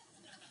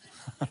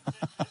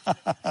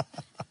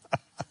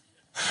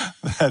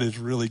 That is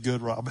really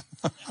good, Robin.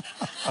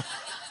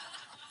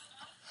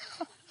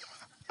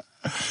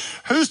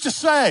 Who's to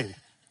say?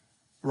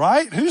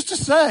 Right? Who's to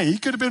say? He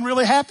could have been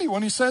really happy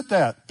when he said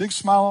that. Big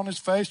smile on his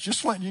face,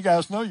 just letting you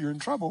guys know you're in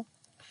trouble.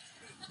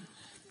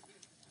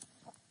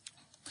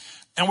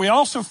 And we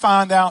also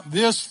find out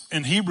this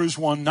in Hebrews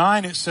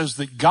 1:9. It says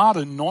that God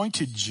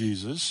anointed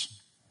Jesus,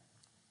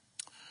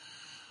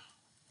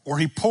 or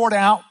he poured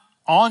out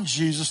on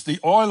Jesus the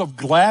oil of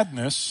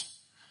gladness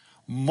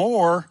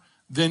more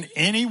than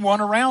anyone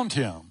around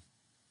him.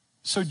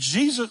 So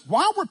Jesus,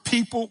 why did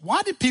people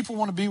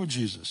want to be with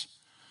Jesus?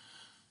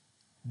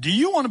 Do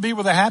you want to be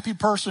with a happy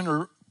person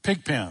or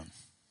Pigpen?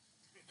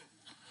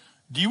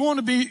 Do you want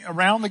to be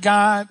around the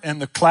guy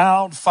and the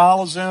cloud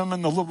follows him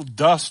and the little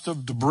dust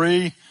of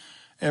debris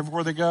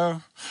everywhere they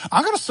go?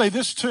 I'm going to say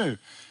this too.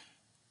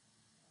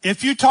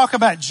 If you talk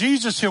about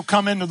Jesus, he'll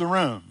come into the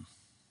room.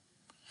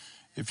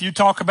 If you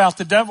talk about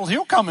the devil,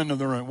 he'll come into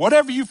the room.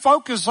 Whatever you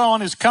focus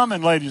on is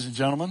coming, ladies and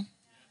gentlemen.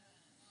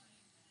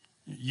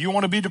 You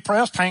want to be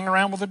depressed? Hang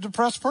around with a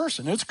depressed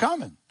person. It's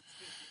coming.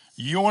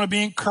 You want to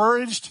be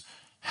encouraged?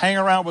 Hang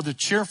around with a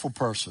cheerful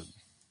person.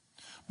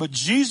 But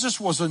Jesus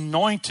was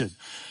anointed.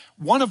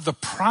 One of the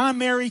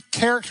primary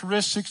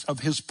characteristics of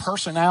his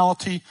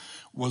personality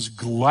was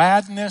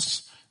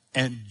gladness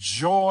and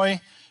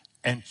joy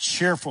and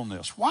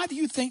cheerfulness. Why do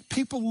you think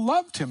people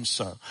loved him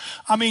so?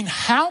 I mean,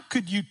 how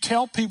could you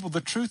tell people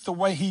the truth the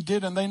way he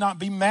did and they not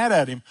be mad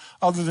at him,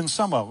 other than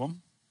some of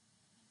them?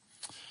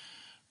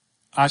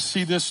 I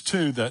see this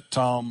too, that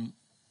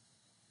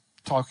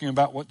talking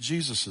about what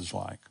Jesus is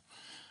like.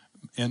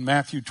 In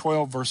Matthew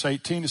 12, verse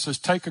 18, it says,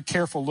 take a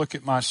careful look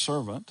at my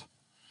servant,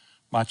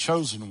 my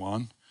chosen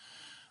one.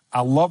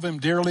 I love him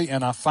dearly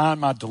and I find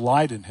my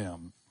delight in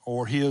him.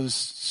 Or he is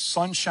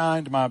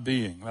sunshine to my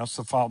being. That's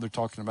the Father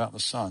talking about the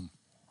Son.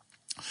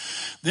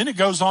 Then it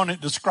goes on, it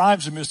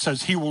describes him. It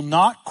says, he will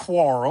not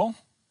quarrel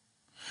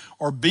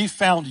or be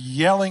found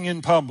yelling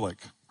in public.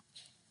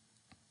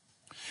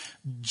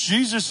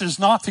 Jesus is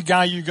not the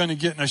guy you're going to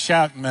get in a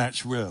shouting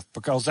match with,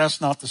 because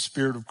that's not the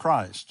Spirit of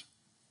Christ.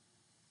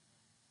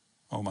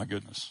 Oh my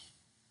goodness.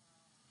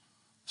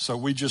 So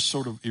we just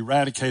sort of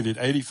eradicated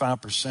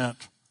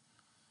 85%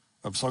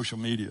 of social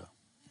media.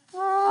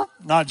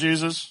 Not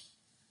Jesus.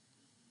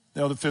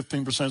 The other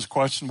 15% is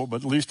questionable, but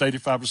at least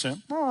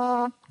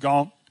 85%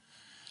 gone.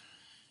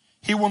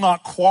 He will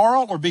not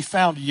quarrel or be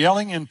found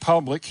yelling in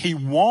public. He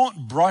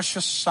won't brush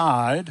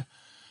aside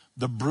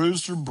the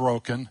bruised or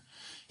broken.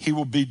 He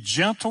will be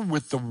gentle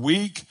with the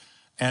weak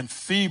and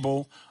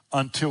feeble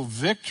until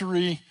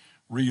victory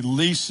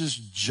releases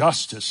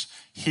justice.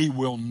 He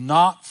will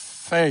not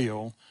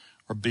fail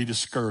or be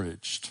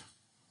discouraged.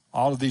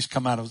 All of these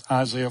come out of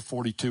Isaiah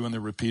 42 and they're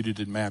repeated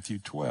in Matthew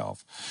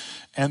 12.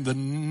 And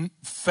the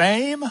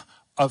fame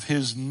of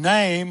his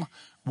name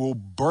will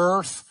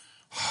birth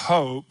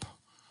hope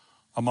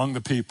among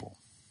the people.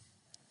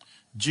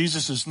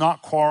 Jesus is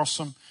not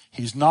quarrelsome.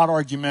 He's not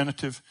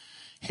argumentative.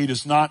 He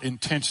does not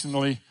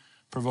intentionally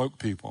provoke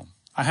people.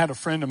 I had a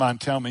friend of mine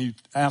tell me, he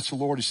asked the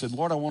Lord, he said,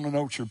 Lord, I want to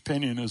know what your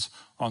opinion is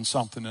on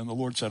something. And the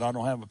Lord said, I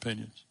don't have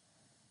opinions.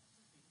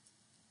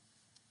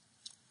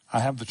 I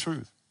have the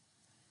truth.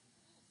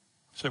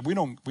 He said,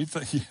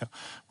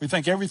 we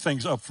think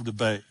everything's up for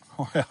debate.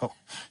 Well,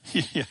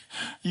 yeah,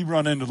 you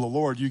run into the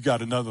Lord, you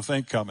got another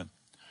thing coming.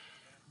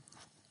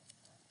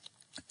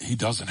 He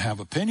doesn't have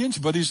opinions,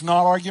 but he's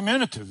not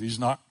argumentative. He's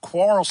not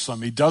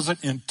quarrelsome. He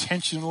doesn't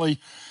intentionally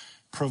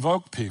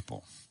provoke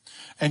people.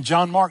 And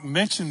John Mark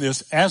mentioned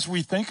this, as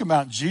we think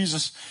about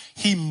Jesus,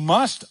 he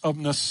must of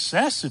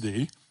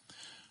necessity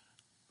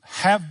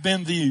have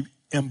been the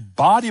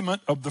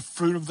embodiment of the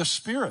fruit of the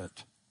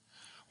Spirit.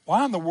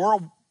 Why in the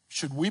world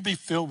should we be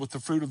filled with the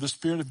fruit of the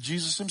Spirit if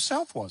Jesus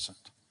himself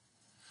wasn't?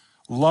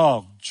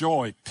 love,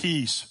 joy,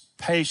 peace,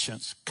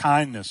 patience,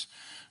 kindness,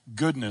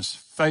 goodness,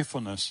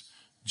 faithfulness,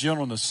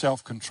 gentleness,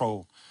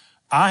 self-control.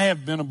 I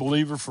have been a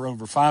believer for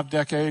over 5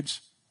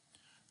 decades.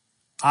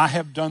 I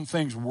have done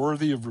things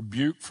worthy of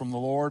rebuke from the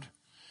Lord.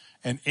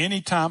 And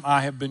anytime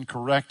I have been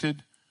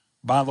corrected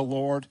by the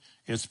Lord,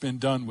 it's been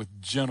done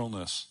with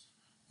gentleness,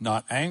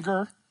 not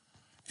anger.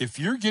 If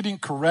you're getting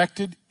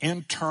corrected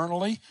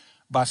internally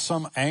by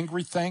some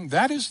angry thing,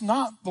 that is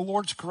not the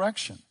Lord's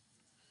correction,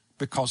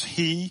 because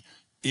He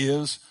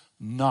is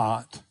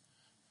not.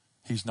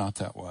 He's not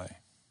that way.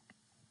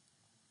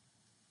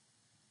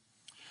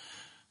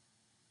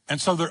 And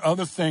so there are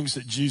other things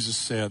that Jesus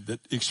said that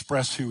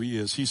express who He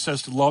is. He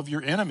says to love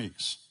your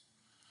enemies.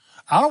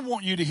 I don't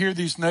want you to hear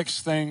these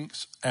next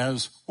things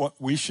as what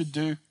we should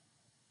do.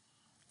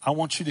 I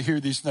want you to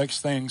hear these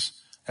next things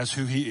as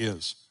who He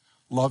is.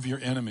 Love your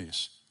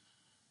enemies.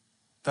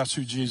 That's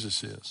who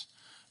Jesus is.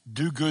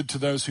 Do good to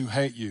those who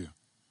hate you.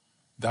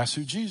 That's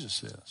who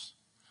Jesus is.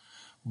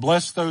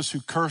 Bless those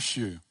who curse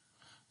you.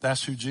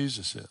 That's who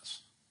Jesus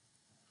is.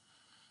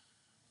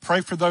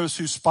 Pray for those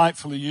who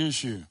spitefully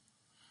use you.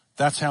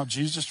 That's how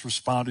Jesus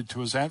responded to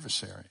His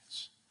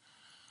adversaries.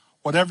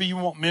 Whatever you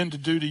want men to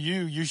do to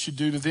you, you should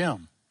do to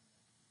them.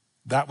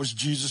 That was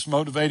Jesus'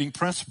 motivating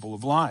principle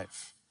of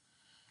life.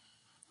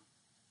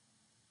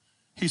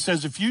 He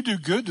says, if you do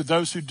good to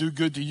those who do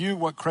good to you,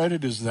 what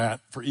credit is that?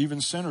 For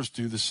even sinners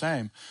do the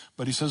same.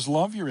 But He says,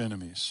 love your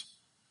enemies.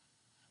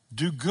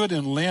 Do good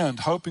and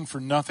lend, hoping for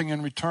nothing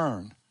in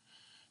return.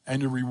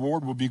 And your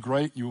reward will be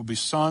great. You will be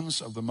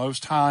sons of the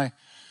Most High.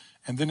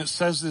 And then it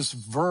says this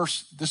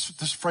verse,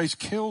 this phrase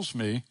kills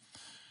me.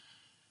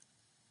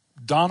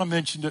 Donna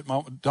mentioned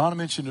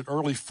it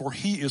early. For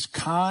He is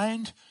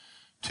kind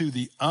to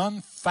the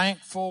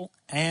unthankful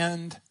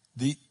and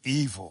the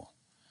evil.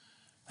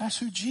 That's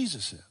who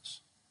Jesus is.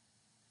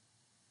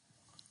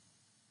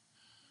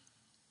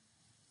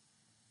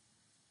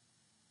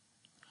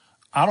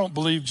 I don't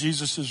believe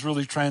Jesus is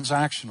really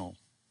transactional.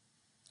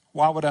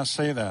 Why would I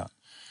say that?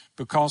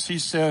 Because He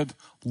said,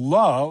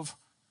 love,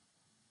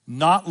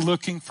 not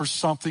looking for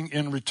something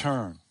in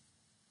return.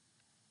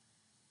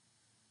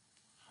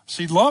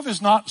 See, love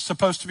is not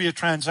supposed to be a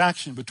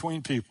transaction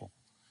between people.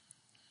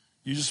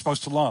 You're just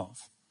supposed to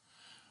love.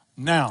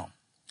 Now,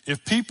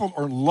 if people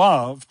are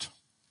loved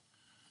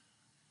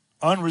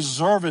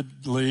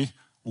unreservedly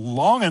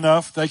long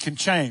enough, they can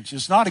change.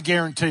 It's not a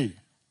guarantee.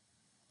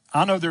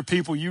 I know there are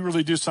people, you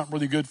really do something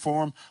really good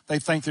for them. They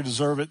think they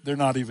deserve it. They're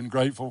not even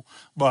grateful.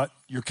 But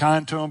you're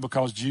kind to them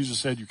because Jesus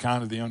said you're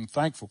kind to the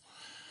unthankful.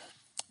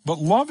 But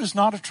love is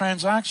not a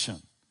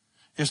transaction.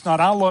 It's not,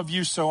 I love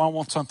you, so I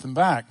want something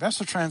back.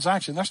 That's a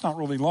transaction. That's not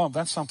really love.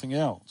 That's something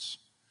else.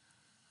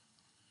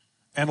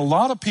 And a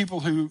lot of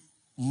people who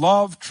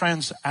love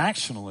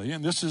transactionally,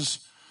 and this is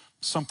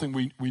something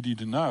we need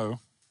to know,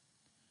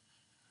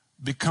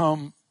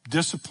 become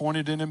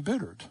disappointed and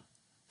embittered.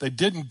 They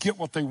didn't get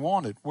what they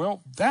wanted.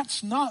 Well,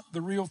 that's not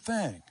the real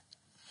thing.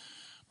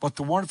 But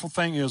the wonderful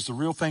thing is the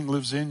real thing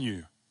lives in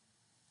you.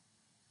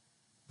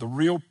 The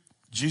real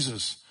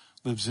Jesus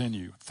lives in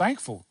you.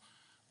 Thankful,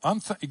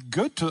 kind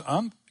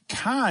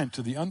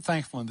to the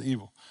unthankful and the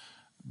evil.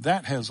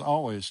 That has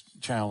always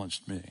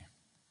challenged me.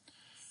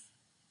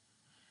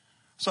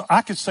 So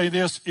I could say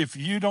this, if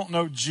you don't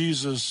know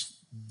Jesus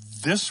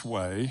this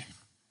way,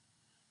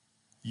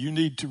 you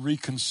need to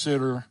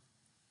reconsider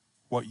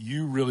what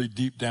you really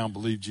deep down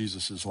believe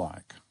Jesus is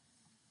like.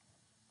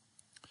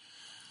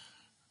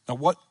 Now,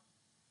 what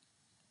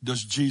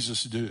does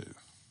Jesus do?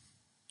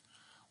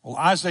 Well,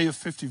 Isaiah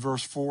 50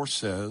 verse 4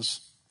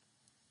 says,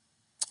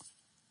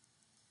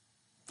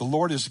 the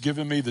Lord has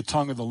given me the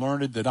tongue of the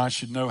learned that I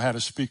should know how to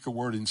speak a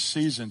word in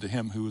season to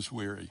him who is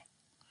weary.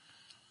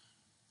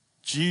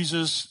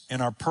 Jesus,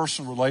 in our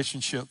personal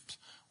relationships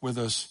with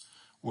us,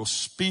 will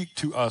speak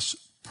to us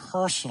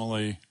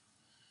personally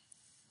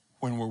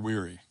when we're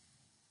weary.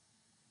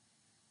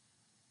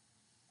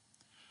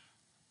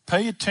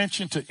 Pay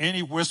attention to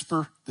any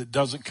whisper that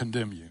doesn't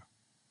condemn you.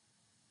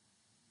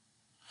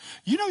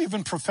 You know,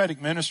 even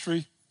prophetic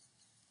ministry,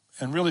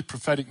 and really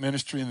prophetic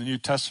ministry in the New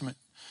Testament,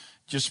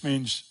 just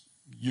means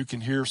you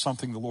can hear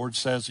something the Lord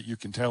says that you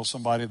can tell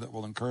somebody that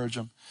will encourage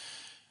them.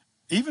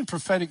 Even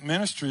prophetic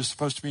ministry is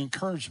supposed to be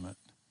encouragement.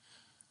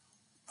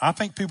 I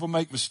think people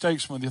make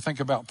mistakes when they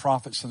think about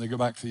prophets and they go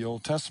back to the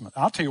Old Testament.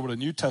 I'll tell you what a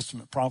New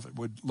Testament prophet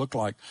would look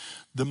like.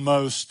 The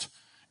most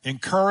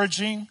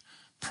encouraging,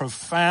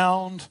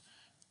 profound,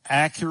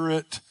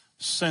 accurate,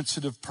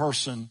 sensitive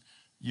person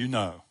you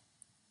know.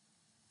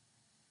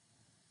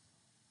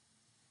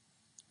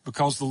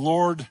 Because the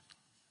Lord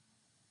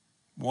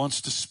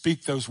wants to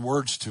speak those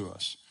words to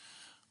us.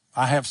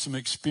 I have some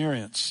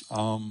experience.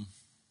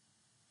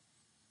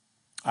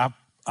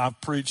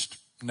 I've preached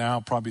now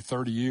probably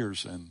 30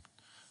 years, and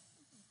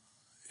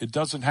it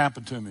doesn't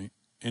happen to me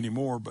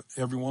anymore, but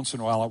every once in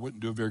a while I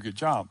wouldn't do a very good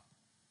job.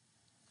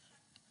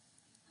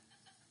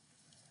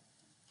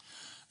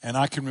 And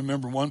I can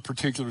remember one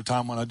particular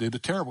time when I did a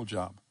terrible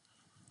job.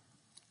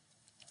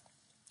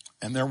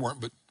 And there weren't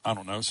but,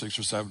 600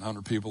 or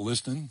 700 people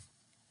listening.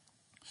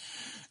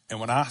 And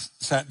when I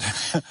sat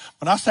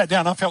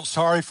down, I felt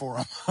sorry for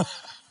him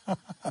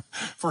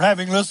for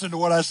having listened to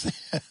what I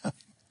said.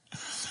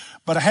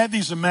 But I had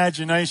these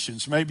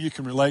imaginations. Maybe you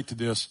can relate to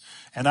this.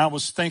 And I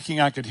was thinking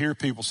I could hear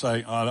people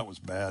say, oh, that was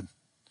bad.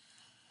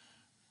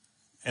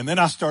 And then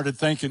I started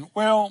thinking,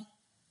 well,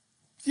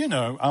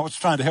 I was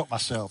trying to help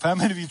myself. How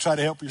many of you try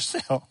to help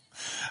yourself?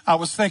 I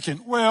was thinking,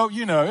 well,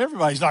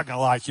 everybody's not going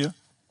to like you.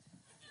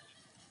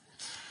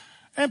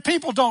 And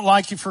people don't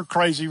like you for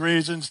crazy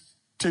reasons.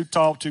 Too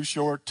tall, too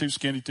short, too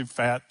skinny, too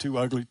fat, too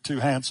ugly, too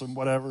handsome,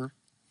 whatever.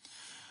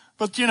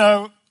 But,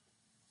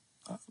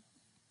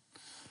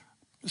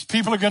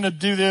 people are going to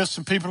do this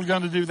and people are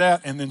going to do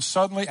that. And then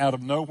suddenly, out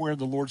of nowhere,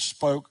 the Lord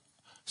spoke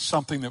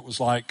something that was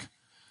like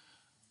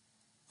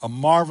a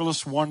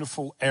marvelous,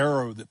 wonderful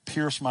arrow that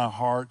pierced my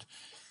heart.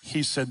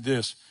 He said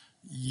this,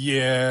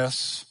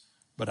 yes,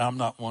 but I'm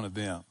not one of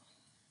them.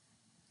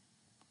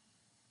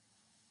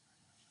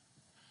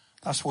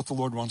 That's what the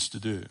Lord wants to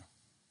do.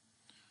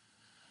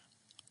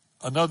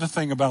 Another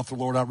thing about the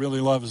Lord I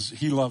really love is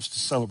he loves to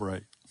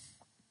celebrate.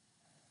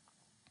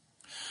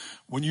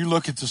 When you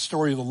look at the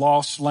story of the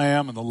lost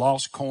lamb and the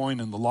lost coin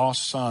and the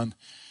lost son,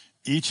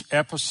 each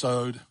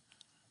episode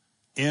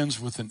ends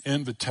with an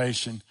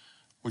invitation,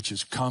 which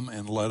is come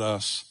and let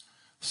us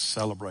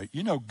celebrate.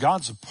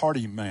 God's a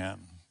party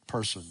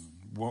person.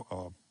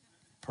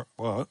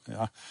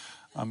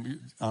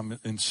 I'm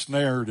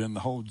ensnared in the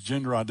whole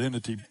gender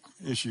identity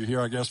issue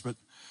here, I guess, but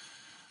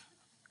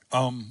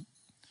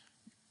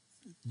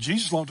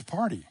Jesus loved to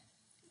party.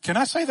 Can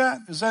I say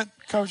that? Is that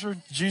kosher?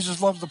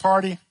 Jesus loves to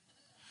party.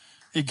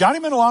 It got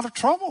him in a lot of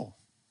trouble.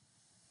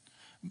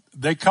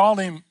 They called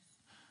him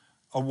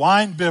a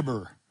wine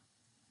bibber.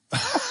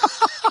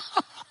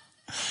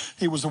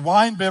 He was a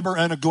wine bibber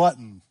and a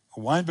glutton. A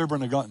wine bibber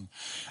and a glutton.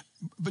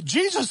 But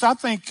Jesus, I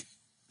think,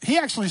 he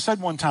actually said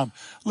one time,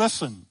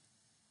 listen,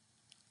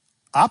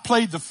 I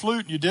played the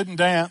flute and you didn't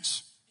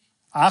dance.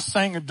 I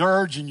sang a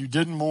dirge and you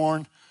didn't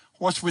mourn.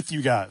 What's with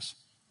you guys?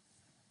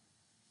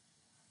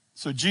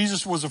 So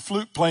Jesus was a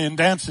flute playing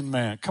dancing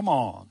man. Come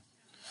on.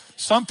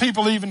 Some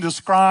people even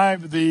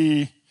describe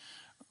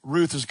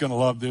Ruth is going to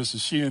love this.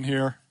 Is she in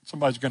here?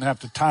 Somebody's going to have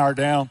to tie her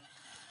down.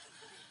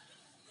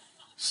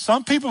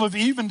 Some people have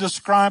even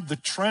described the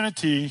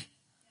Trinity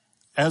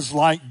as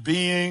like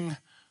being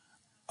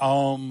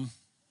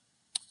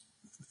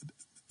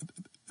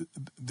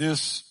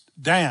this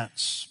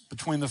dance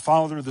between the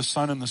Father, the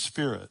Son, and the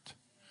Spirit.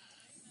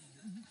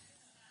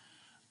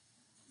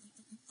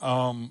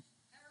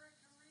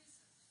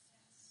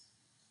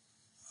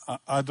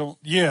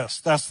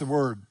 Yes, that's the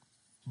word,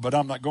 but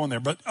I'm not going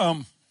there. But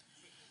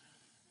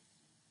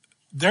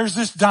there's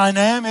this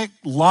dynamic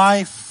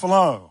life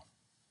flow.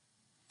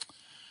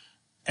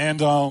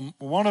 And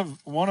one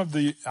of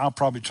the, I'll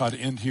probably try to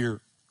end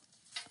here.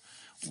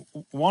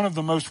 One of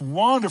the most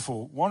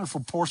wonderful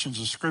portions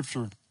of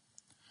Scripture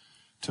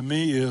to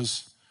me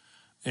is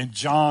in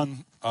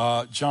John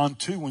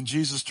 2, when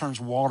Jesus turns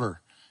water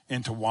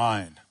into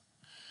wine.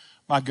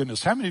 My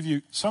goodness, how many of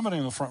you, somebody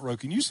in the front row,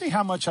 can you see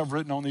how much I've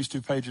written on these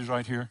 2 pages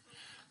right here?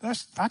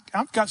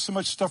 I've got so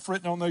much stuff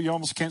written on there you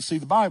almost can't see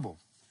the Bible.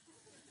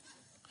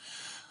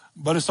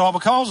 But it's all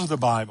because of the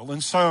Bible.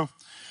 And so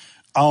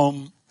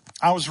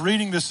I was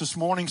reading this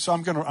morning, so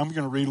I'm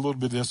gonna read a little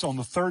bit of this. On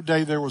the 3rd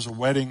day there was a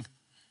wedding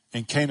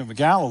in Cana of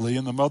Galilee,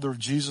 and the mother of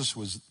Jesus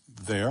was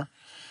there.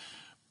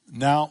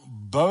 Now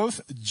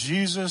both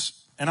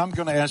Jesus, and I'm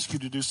going to ask you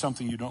to do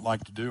something you don't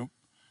like to do.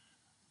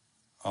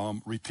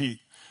 Repeat.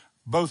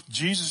 Both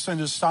Jesus and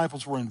his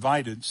disciples were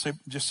invited.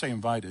 Just say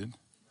invited.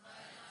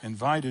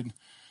 Invited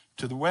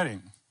to the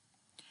wedding.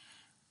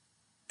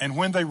 And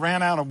when they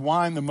ran out of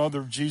wine, the mother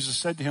of Jesus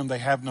said to him, they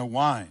have no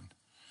wine.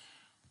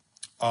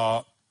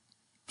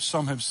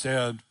 Some have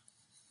said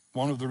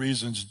one of the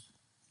reasons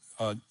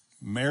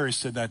Mary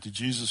said that to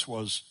Jesus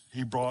was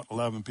he brought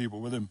 11 people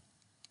with him.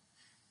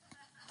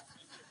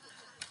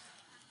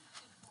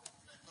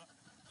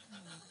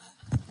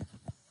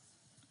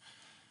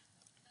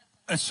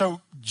 And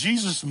so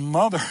Jesus'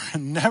 mother,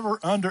 never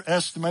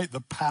underestimate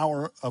the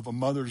power of a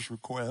mother's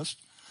request.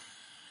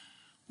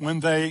 When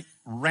they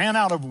ran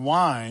out of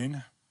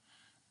wine,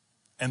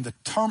 and the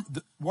term,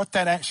 what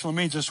that actually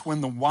means is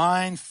when the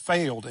wine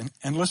failed.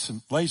 And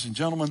listen, ladies and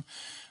gentlemen,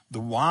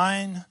 the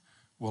wine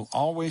will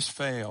always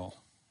fail.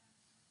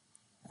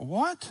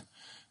 What?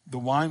 The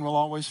wine will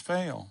always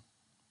fail.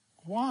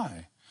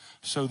 Why?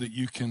 So that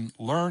you can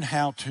learn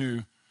how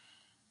to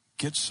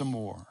get some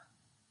more.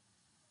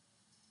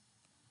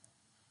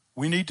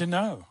 We need to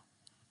know.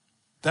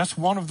 That's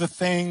one of the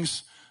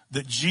things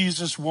that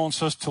Jesus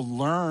wants us to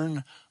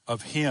learn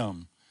of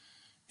him,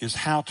 is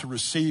how to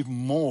receive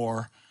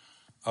more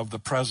of the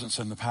presence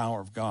and the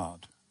power of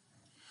God.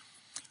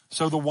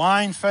 So the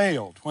wine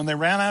failed. When they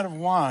ran out of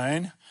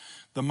wine,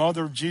 the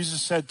mother of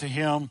Jesus said to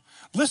him,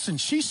 listen,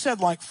 she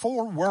said like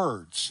 4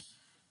 words.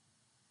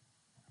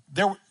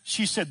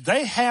 She said,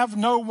 they have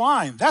no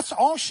wine. That's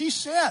all she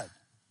said.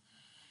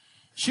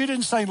 She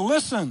didn't say,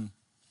 listen,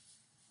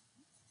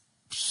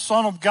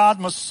 Son of God,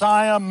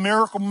 Messiah,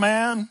 miracle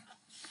man,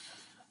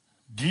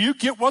 Do you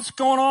get what's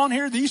going on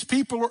here? These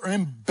people are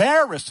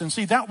embarrassed. And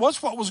see, that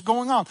was what was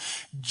going on.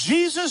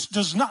 Jesus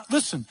does not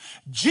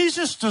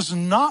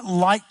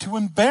like to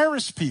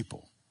embarrass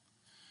people.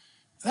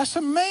 That's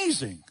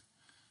amazing.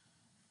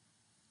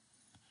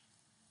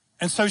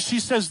 And so she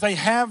says, they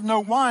have no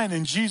wine.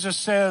 And Jesus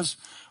says,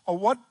 oh,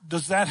 what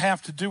does that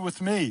have to do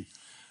with me?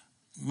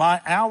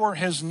 My hour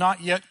has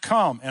not yet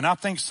come. And I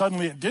think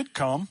suddenly it did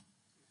come.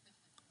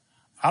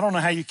 I don't know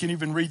how you can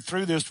even read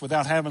through this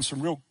without having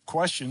some real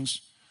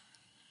questions.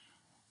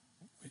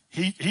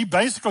 He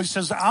basically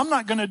says, I'm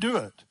not going to do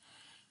it.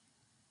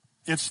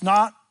 It's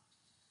not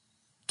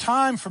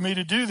time for me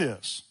to do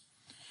this.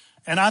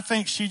 And I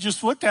think she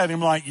just looked at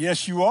him like,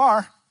 yes, you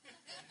are.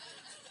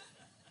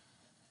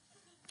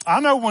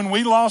 I know when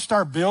we lost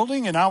our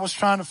building and I was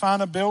trying to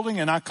find a building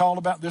and I called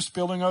about this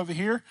building over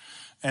here,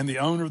 and the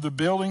owner of the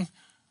building,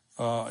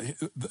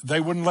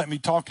 they wouldn't let me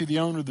talk to the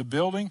owner of the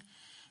building.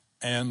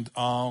 And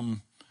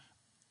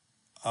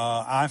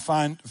I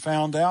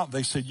found out,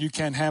 they said, you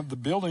can't have the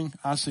building.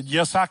 I said,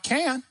 yes, I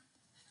can.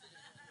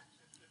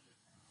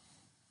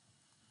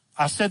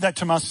 I said that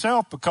to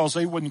myself because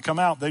they wouldn't come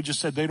out. They just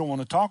said they don't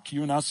want to talk to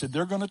you. And I said,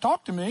 they're going to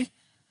talk to me.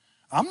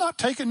 I'm not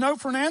taking no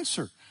for an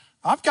answer.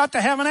 I've got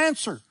to have an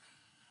answer.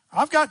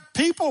 I've got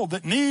people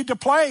that need a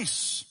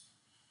place.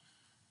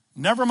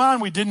 Never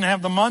mind, we didn't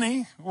have the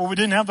money. Well, we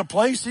didn't have the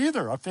place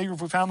either. I figured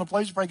if we found the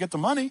place, we'd probably get the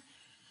money.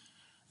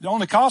 It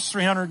only cost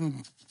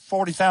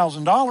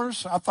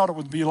 $340,000. I thought it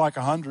would be like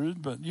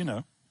 $100,000, but you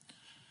know.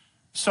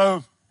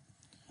 So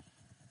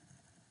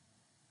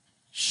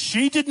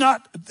she did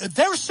not.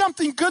 There's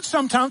something good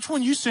sometimes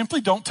when you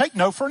simply don't take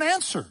no for an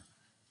answer.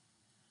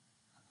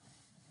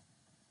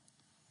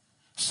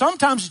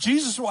 Sometimes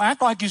Jesus will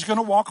act like he's going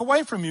to walk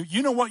away from you.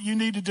 You know what you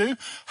need to do?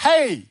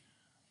 Hey,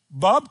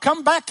 bub,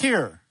 come back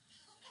here.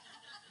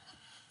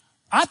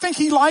 I think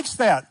he likes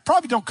that.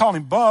 Probably don't call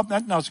him bub.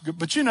 That's not so good.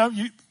 But you know,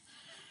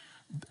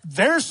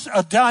 there's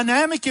a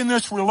dynamic in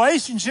this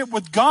relationship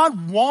with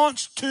God.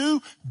 Wants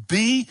to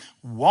be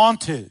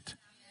wanted.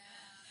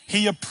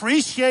 He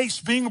appreciates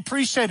being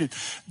appreciated.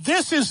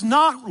 This is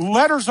not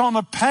letters on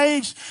a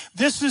page.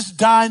 This is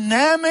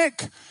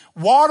dynamic,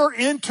 water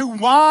into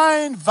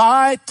wine,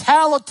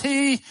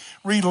 vitality,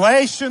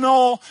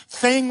 relational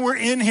thing we're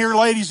in here,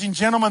 ladies and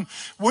gentlemen.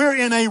 We're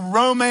in a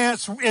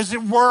romance, as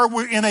it were.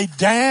 We're in a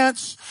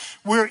dance.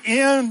 We're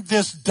in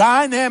this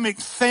dynamic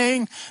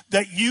thing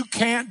that you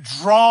can't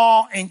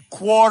draw and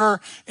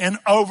quarter and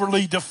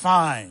overly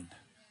define.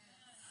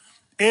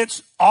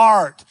 It's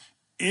art.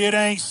 It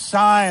ain't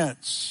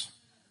science.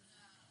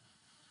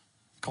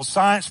 Because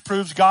science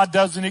proves God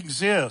doesn't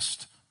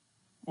exist.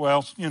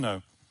 Well, you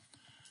know.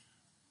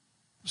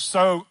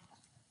 So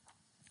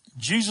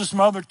Jesus'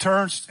 mother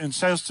turns and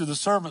says to the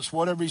servants,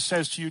 whatever he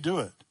says to you, do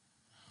it.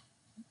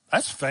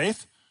 That's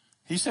faith.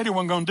 He said he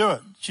wasn't going to do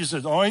it. She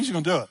said, oh, he's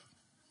going to do it.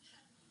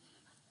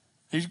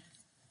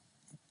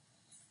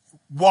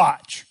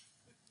 Watch.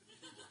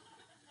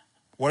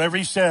 Whatever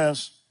he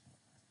says.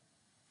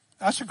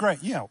 That's a great,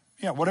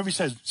 whatever he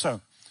says. So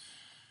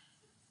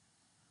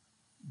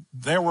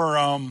there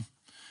were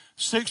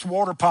 6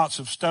 water pots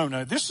of stone.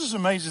 Now, this is an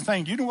amazing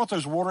thing. Do you know what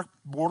those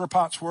water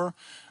pots were?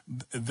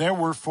 There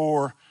were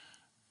for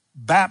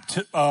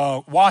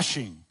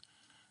washing.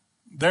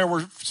 There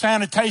were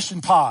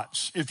sanitation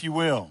pots, if you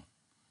will,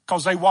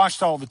 because they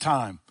washed all the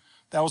time.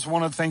 That was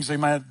one of the things they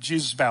mad at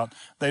Jesus about.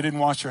 They didn't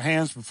wash their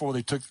hands before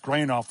they took the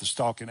grain off the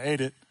stalk and ate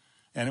it.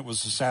 And it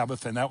was the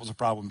Sabbath, and that was a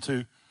problem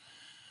too.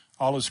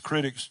 All his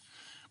critics.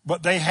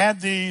 But they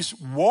had these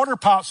water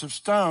pots of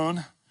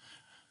stone,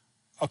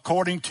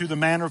 according to the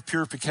manner of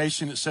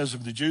purification, it says,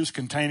 of the Jews,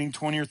 containing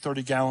 20 or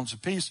 30 gallons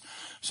apiece.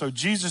 So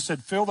Jesus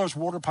said, fill those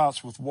water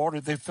pots with water.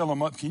 They fill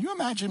them up. Can you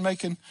imagine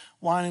making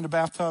wine in a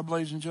bathtub,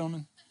 ladies and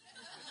gentlemen?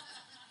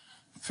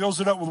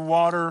 Fills it up with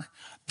water.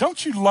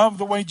 Don't you love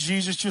the way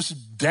Jesus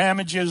just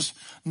damages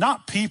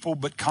not people,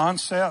 but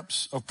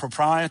concepts of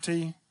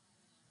propriety?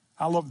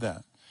 I love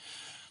that.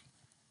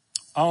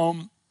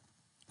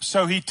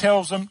 So he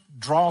tells them,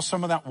 draw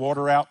some of that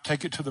water out,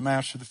 take it to the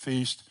master of the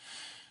feast.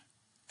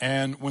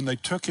 And when they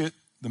took it,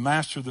 the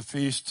master of the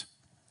feast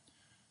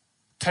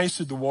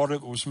tasted the water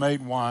that was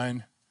made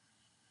wine.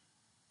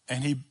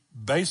 And he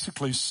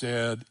basically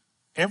said,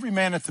 every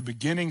man at the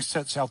beginning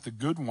sets out the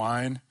good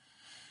wine.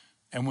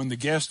 And when the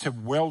guests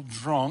have well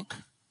drunk,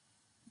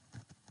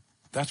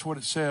 that's what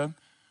it said.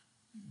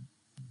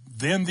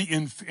 Then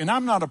and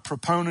I'm not a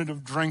proponent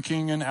of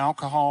drinking and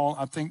alcohol.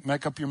 I think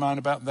make up your mind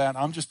about that.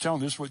 I'm just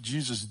telling you, this is what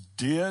Jesus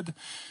did.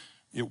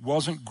 It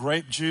wasn't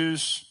grape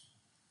juice.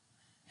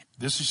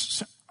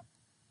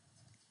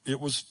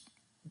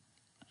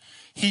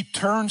 He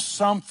turned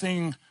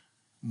something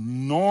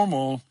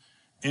normal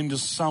into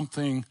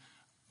something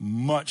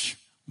much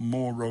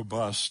more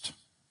robust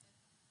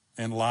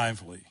and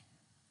lively.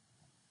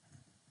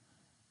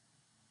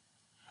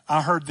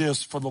 I heard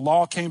this, for the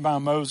law came by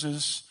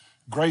Moses,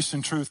 grace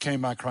and truth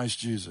came by Christ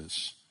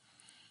Jesus.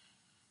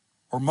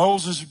 Or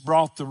Moses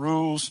brought the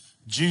rules,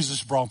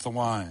 Jesus brought the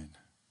wine.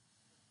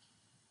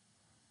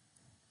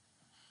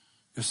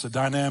 It's a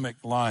dynamic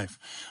life.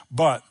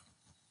 But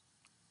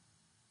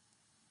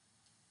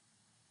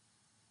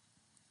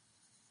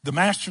the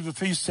master of the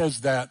feast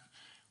says that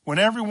when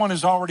everyone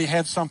has already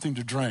had something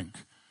to drink,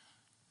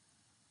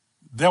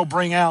 they'll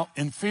bring out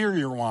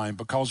inferior wine,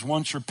 because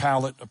once your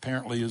palate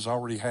apparently has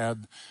already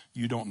had,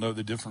 you don't know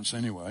the difference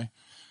anyway.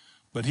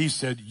 But he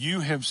said, you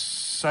have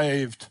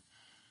safely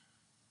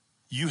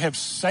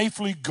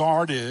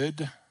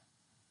guarded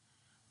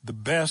the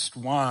best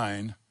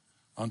wine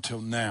until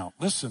now.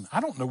 Listen,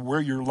 I don't know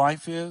where your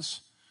life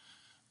is.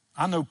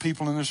 I know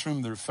people in this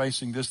room that are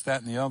facing this,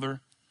 that, and the other.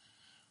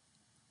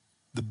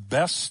 The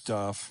best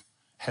stuff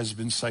has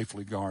been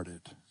safely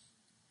guarded.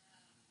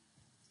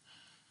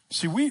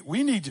 See,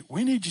 we need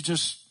to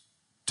just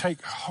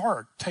take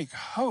heart, take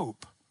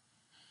hope.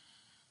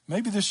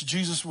 Maybe this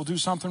Jesus will do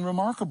something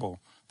remarkable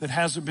that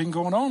hasn't been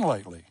going on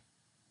lately.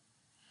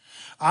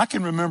 I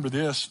can remember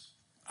this.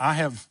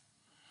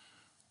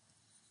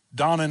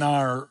 Donna and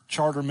I are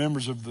charter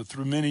members of the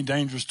Through Many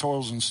Dangerous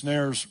Toils and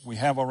Snares We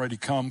Have Already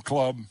Come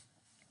club.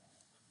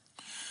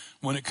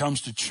 When it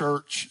comes to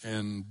church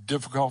and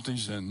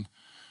difficulties, and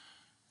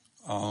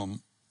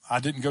I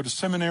didn't go to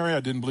seminary.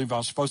 I didn't believe I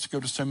was supposed to go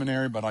to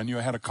seminary, but I knew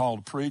I had a call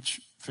to preach,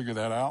 figure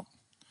that out.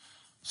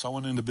 So I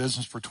went into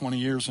business for 20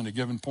 years, and at a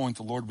given point,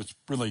 the Lord was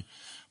really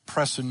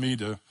pressing me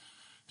to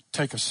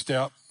take a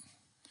step.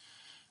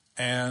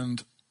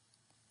 And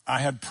I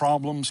had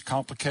problems,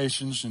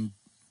 complications, and,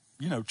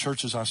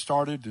 churches I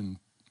started, and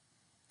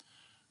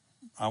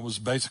I was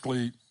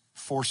basically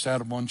forced out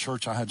of one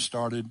church I had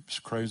started. It's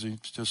crazy.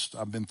 It's just,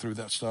 I've been through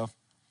that stuff.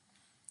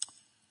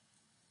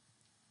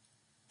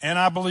 And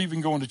I believe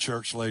in going to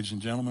church, ladies and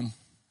gentlemen.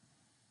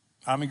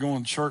 I've been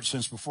going to church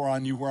since before I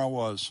knew where I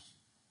was.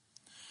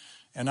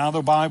 And now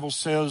the Bible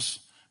says,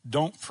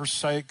 don't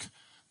forsake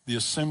the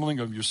assembling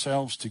of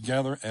yourselves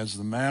together as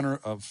the manner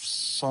of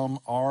some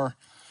are,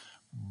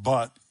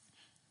 but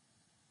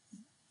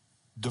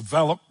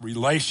develop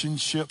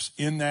relationships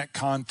in that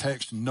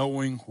context,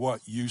 knowing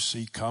what you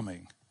see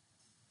coming.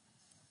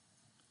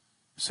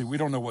 See, we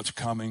don't know what's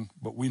coming,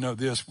 but we know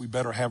this. We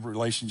better have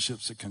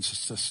relationships that can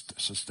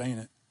sustain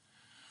it.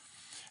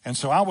 And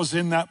so I was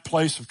in that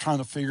place of trying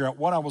to figure out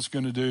what I was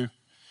going to do.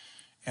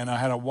 And I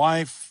had a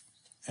wife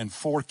and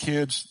 4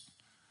 kids.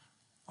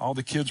 All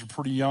the kids were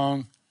pretty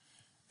young.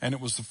 And it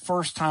was the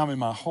first time in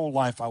my whole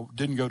life I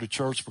didn't go to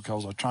church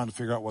because I was trying to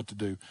figure out what to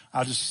do.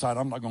 I just decided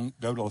I'm not going to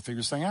go till I figure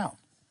this thing out.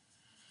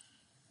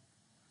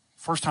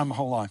 First time in my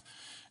whole life.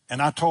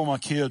 And I told my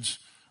kids,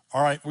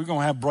 all right, we're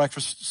going to have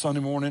breakfast Sunday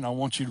morning. I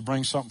want you to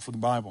bring something for the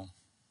Bible.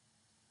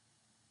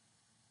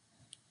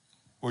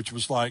 Which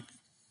was like,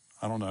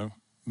 I don't know,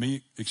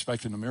 me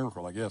expecting a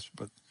miracle, I guess.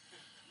 But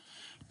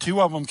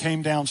 2 of them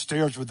came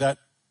downstairs with that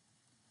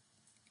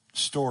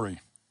story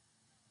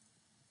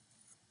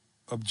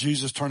of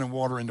Jesus turning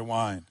water into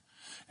wine.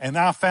 And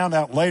I found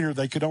out later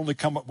they could only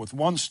come up with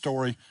one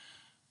story,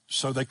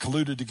 so they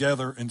colluded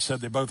together and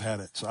said they both had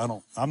it.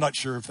 So I'm not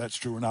sure if that's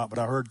true or not, but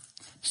I heard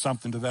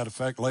something to that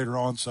effect later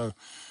on. So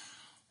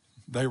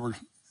they were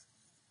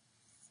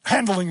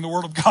handling the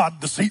word of God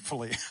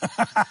deceitfully.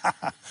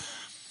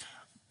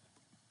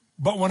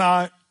 But when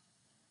I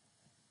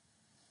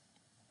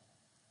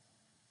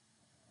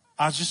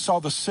just saw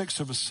the 6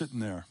 of us sitting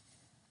there,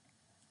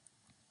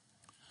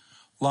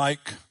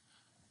 like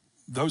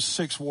those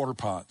 6 water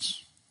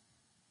pots.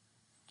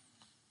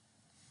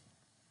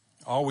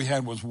 All we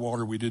had was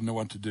water. We didn't know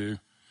what to do.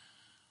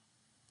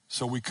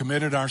 So we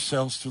committed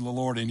ourselves to the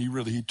Lord, and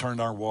He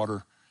turned our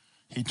water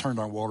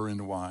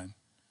into wine.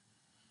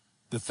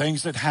 The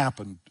things that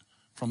happened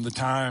from the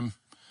time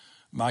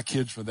my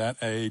kids were that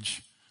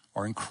age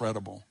are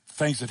incredible.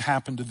 Things that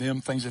happened to them,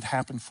 things that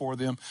happened for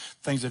them,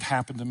 things that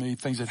happened to me,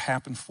 things that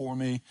happened for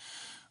me.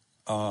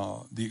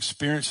 The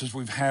experiences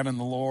we've had in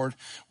the Lord.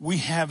 We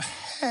have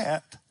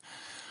had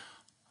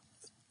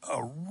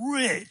a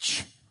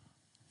rich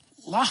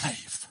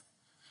life.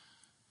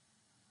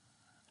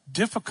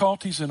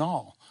 Difficulties and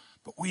all.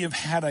 But we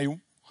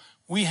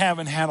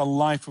haven't had a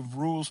life of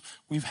rules.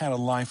 We've had a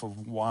life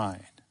of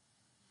wine.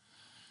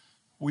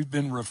 We've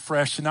been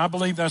refreshed. And I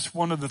believe that's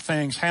one of the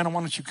things. Hannah,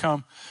 why don't you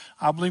come?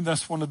 I believe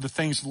that's one of the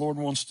things the Lord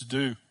wants to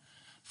do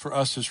for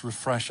us is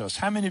refresh us.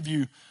 How many of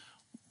you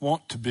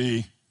want to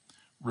be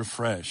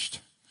refreshed?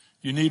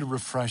 You need a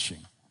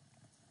refreshing.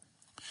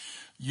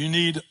 You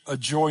need a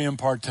joy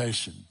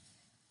impartation.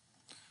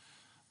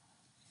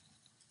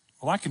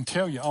 Well, I can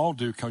tell you all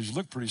do because you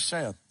look pretty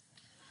sad.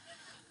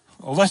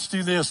 Well, let's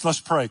do this. Let's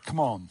pray.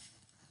 Come on.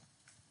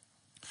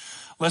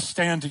 Let's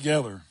stand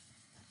together.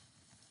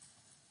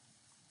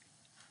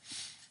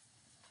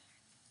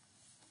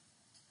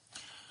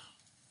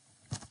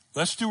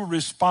 Let's do a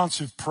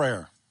responsive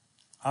prayer.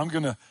 I'm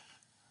going to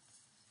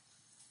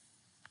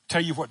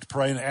tell you what to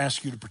pray and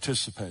ask you to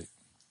participate.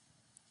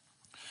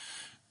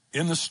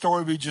 In the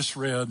story we just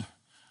read,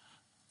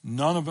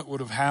 none of it would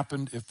have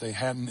happened if they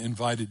hadn't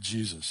invited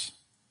Jesus.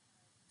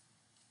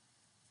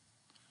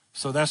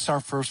 So that's our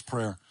first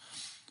prayer.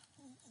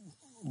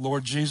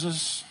 Lord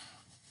Jesus,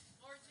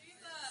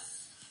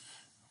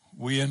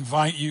 we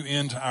invite you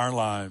into our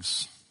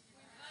lives.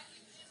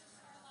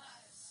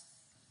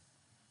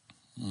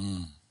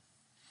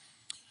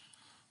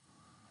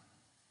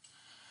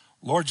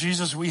 Lord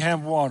Jesus, we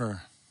have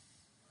water.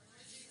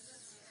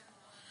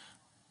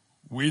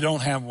 We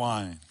don't have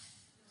wine.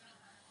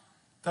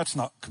 That's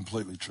not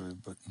completely true,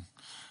 but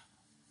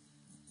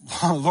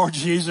Lord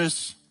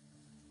Jesus,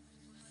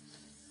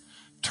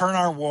 turn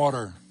our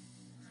water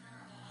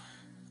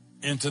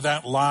into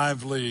that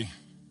lively,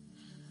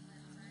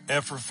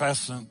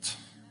 effervescent,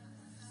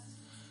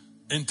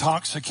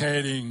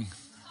 intoxicating,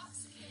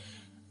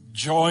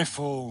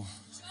 joyful,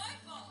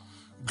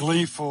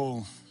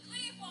 gleeful,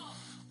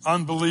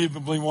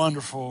 unbelievably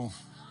wonderful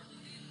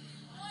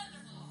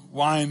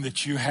wine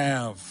that you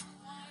have.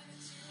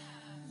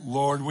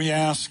 Lord, we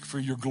ask for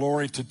your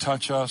glory to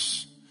touch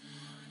us.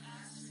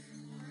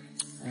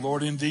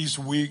 Lord, in these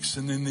weeks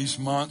and in these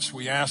months,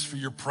 we ask for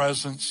your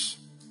presence.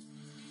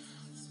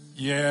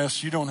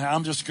 Yes,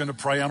 I'm just going to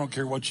pray. I don't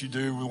care what you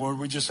do. Lord,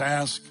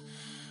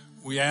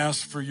 we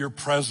ask for your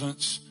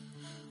presence.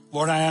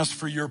 Lord, I ask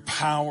for your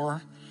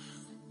power.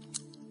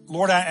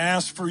 Lord, I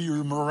ask for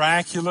your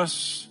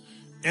miraculous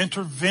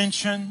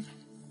intervention.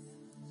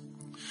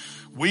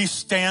 We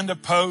stand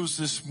opposed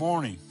this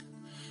morning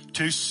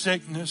to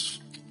sickness,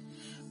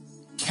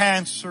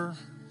 cancer,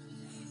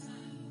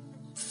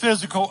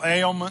 physical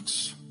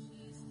ailments,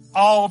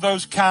 all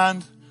those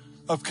kind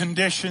of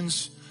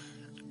conditions,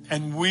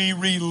 and we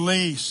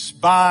release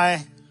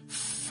by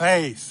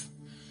faith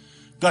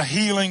the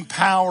healing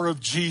power of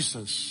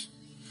Jesus,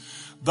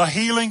 the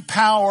healing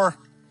power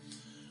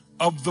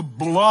of the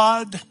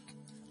blood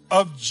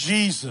of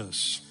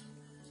Jesus,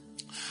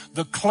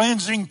 the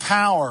cleansing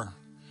power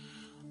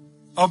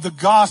of the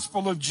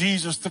gospel of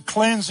Jesus, the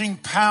cleansing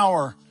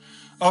power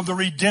of the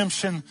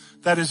redemption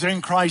that is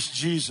in Christ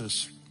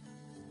Jesus.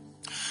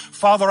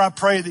 Father, I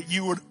pray that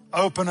you would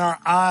open our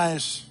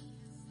eyes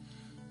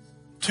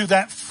to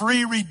that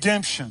free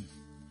redemption,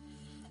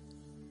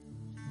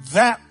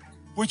 that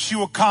which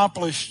you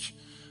accomplished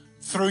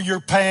through your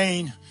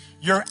pain,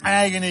 your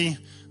agony,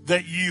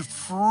 that you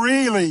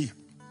freely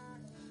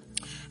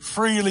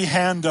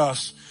hand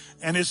us.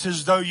 And it's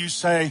as though you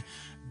say,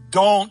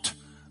 don't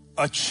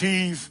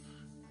achieve,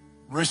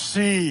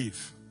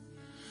 receive.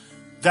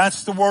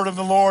 That's the word of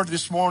the Lord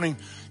this morning.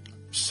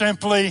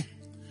 Simply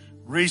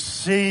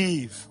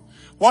receive.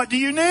 What do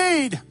you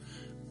need?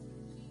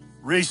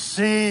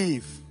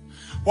 Receive.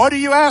 What are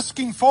you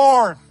asking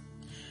for?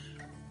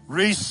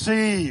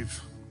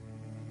 Receive.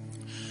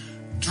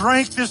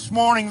 Drink this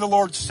morning, the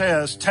Lord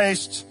says.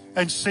 Taste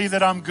and see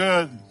that I'm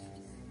good.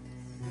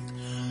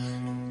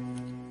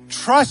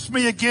 Trust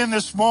me again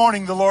this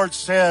morning, the Lord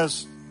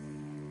says.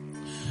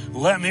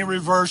 Let me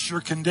reverse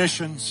your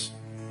conditions.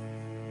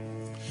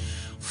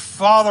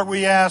 Father,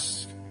 we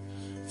ask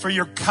for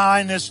your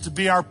kindness to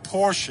be our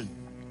portion.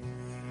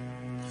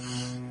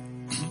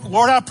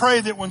 Lord, I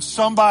pray that when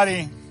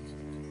somebody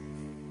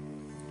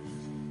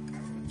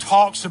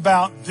talks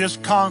about this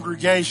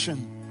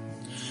congregation,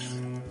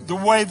 the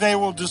way they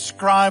will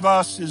describe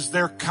us is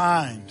they're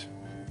kind.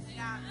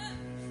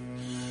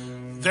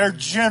 They're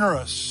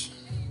generous.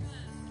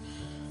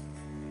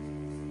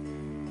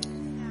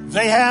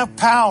 They have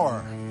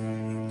power.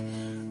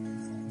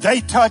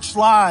 They touch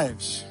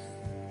lives.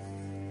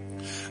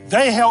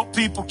 They help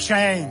people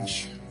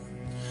change.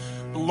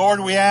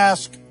 Lord, we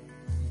ask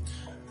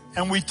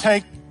and we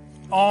take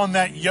on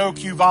that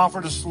yoke you've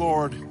offered us,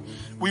 Lord.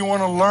 We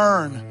want to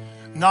learn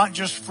not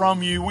just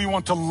from you. We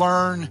want to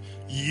learn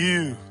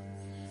you.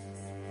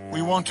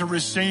 We want to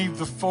receive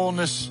the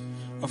fullness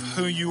of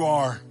who you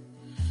are.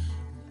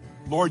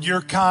 Lord,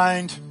 you're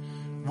kind.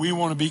 We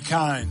want to be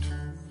kind.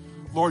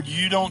 Lord,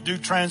 you don't do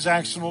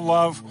transactional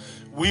love.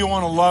 We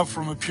want to love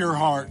from a pure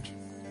heart.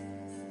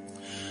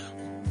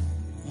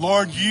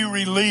 Lord, you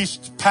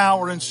released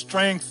power and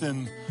strength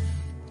and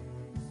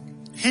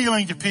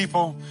healing to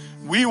people.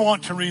 We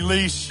want to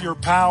release your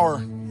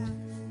power,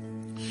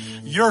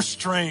 your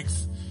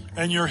strength,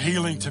 and your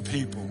healing to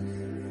people.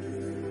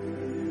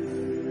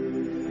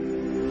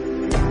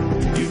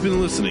 You've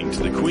been listening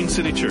to the Queen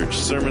City Church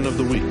Sermon of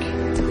the Week.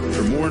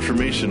 For more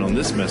information on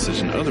this message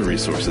and other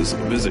resources,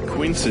 visit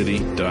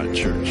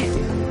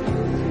queencity.church.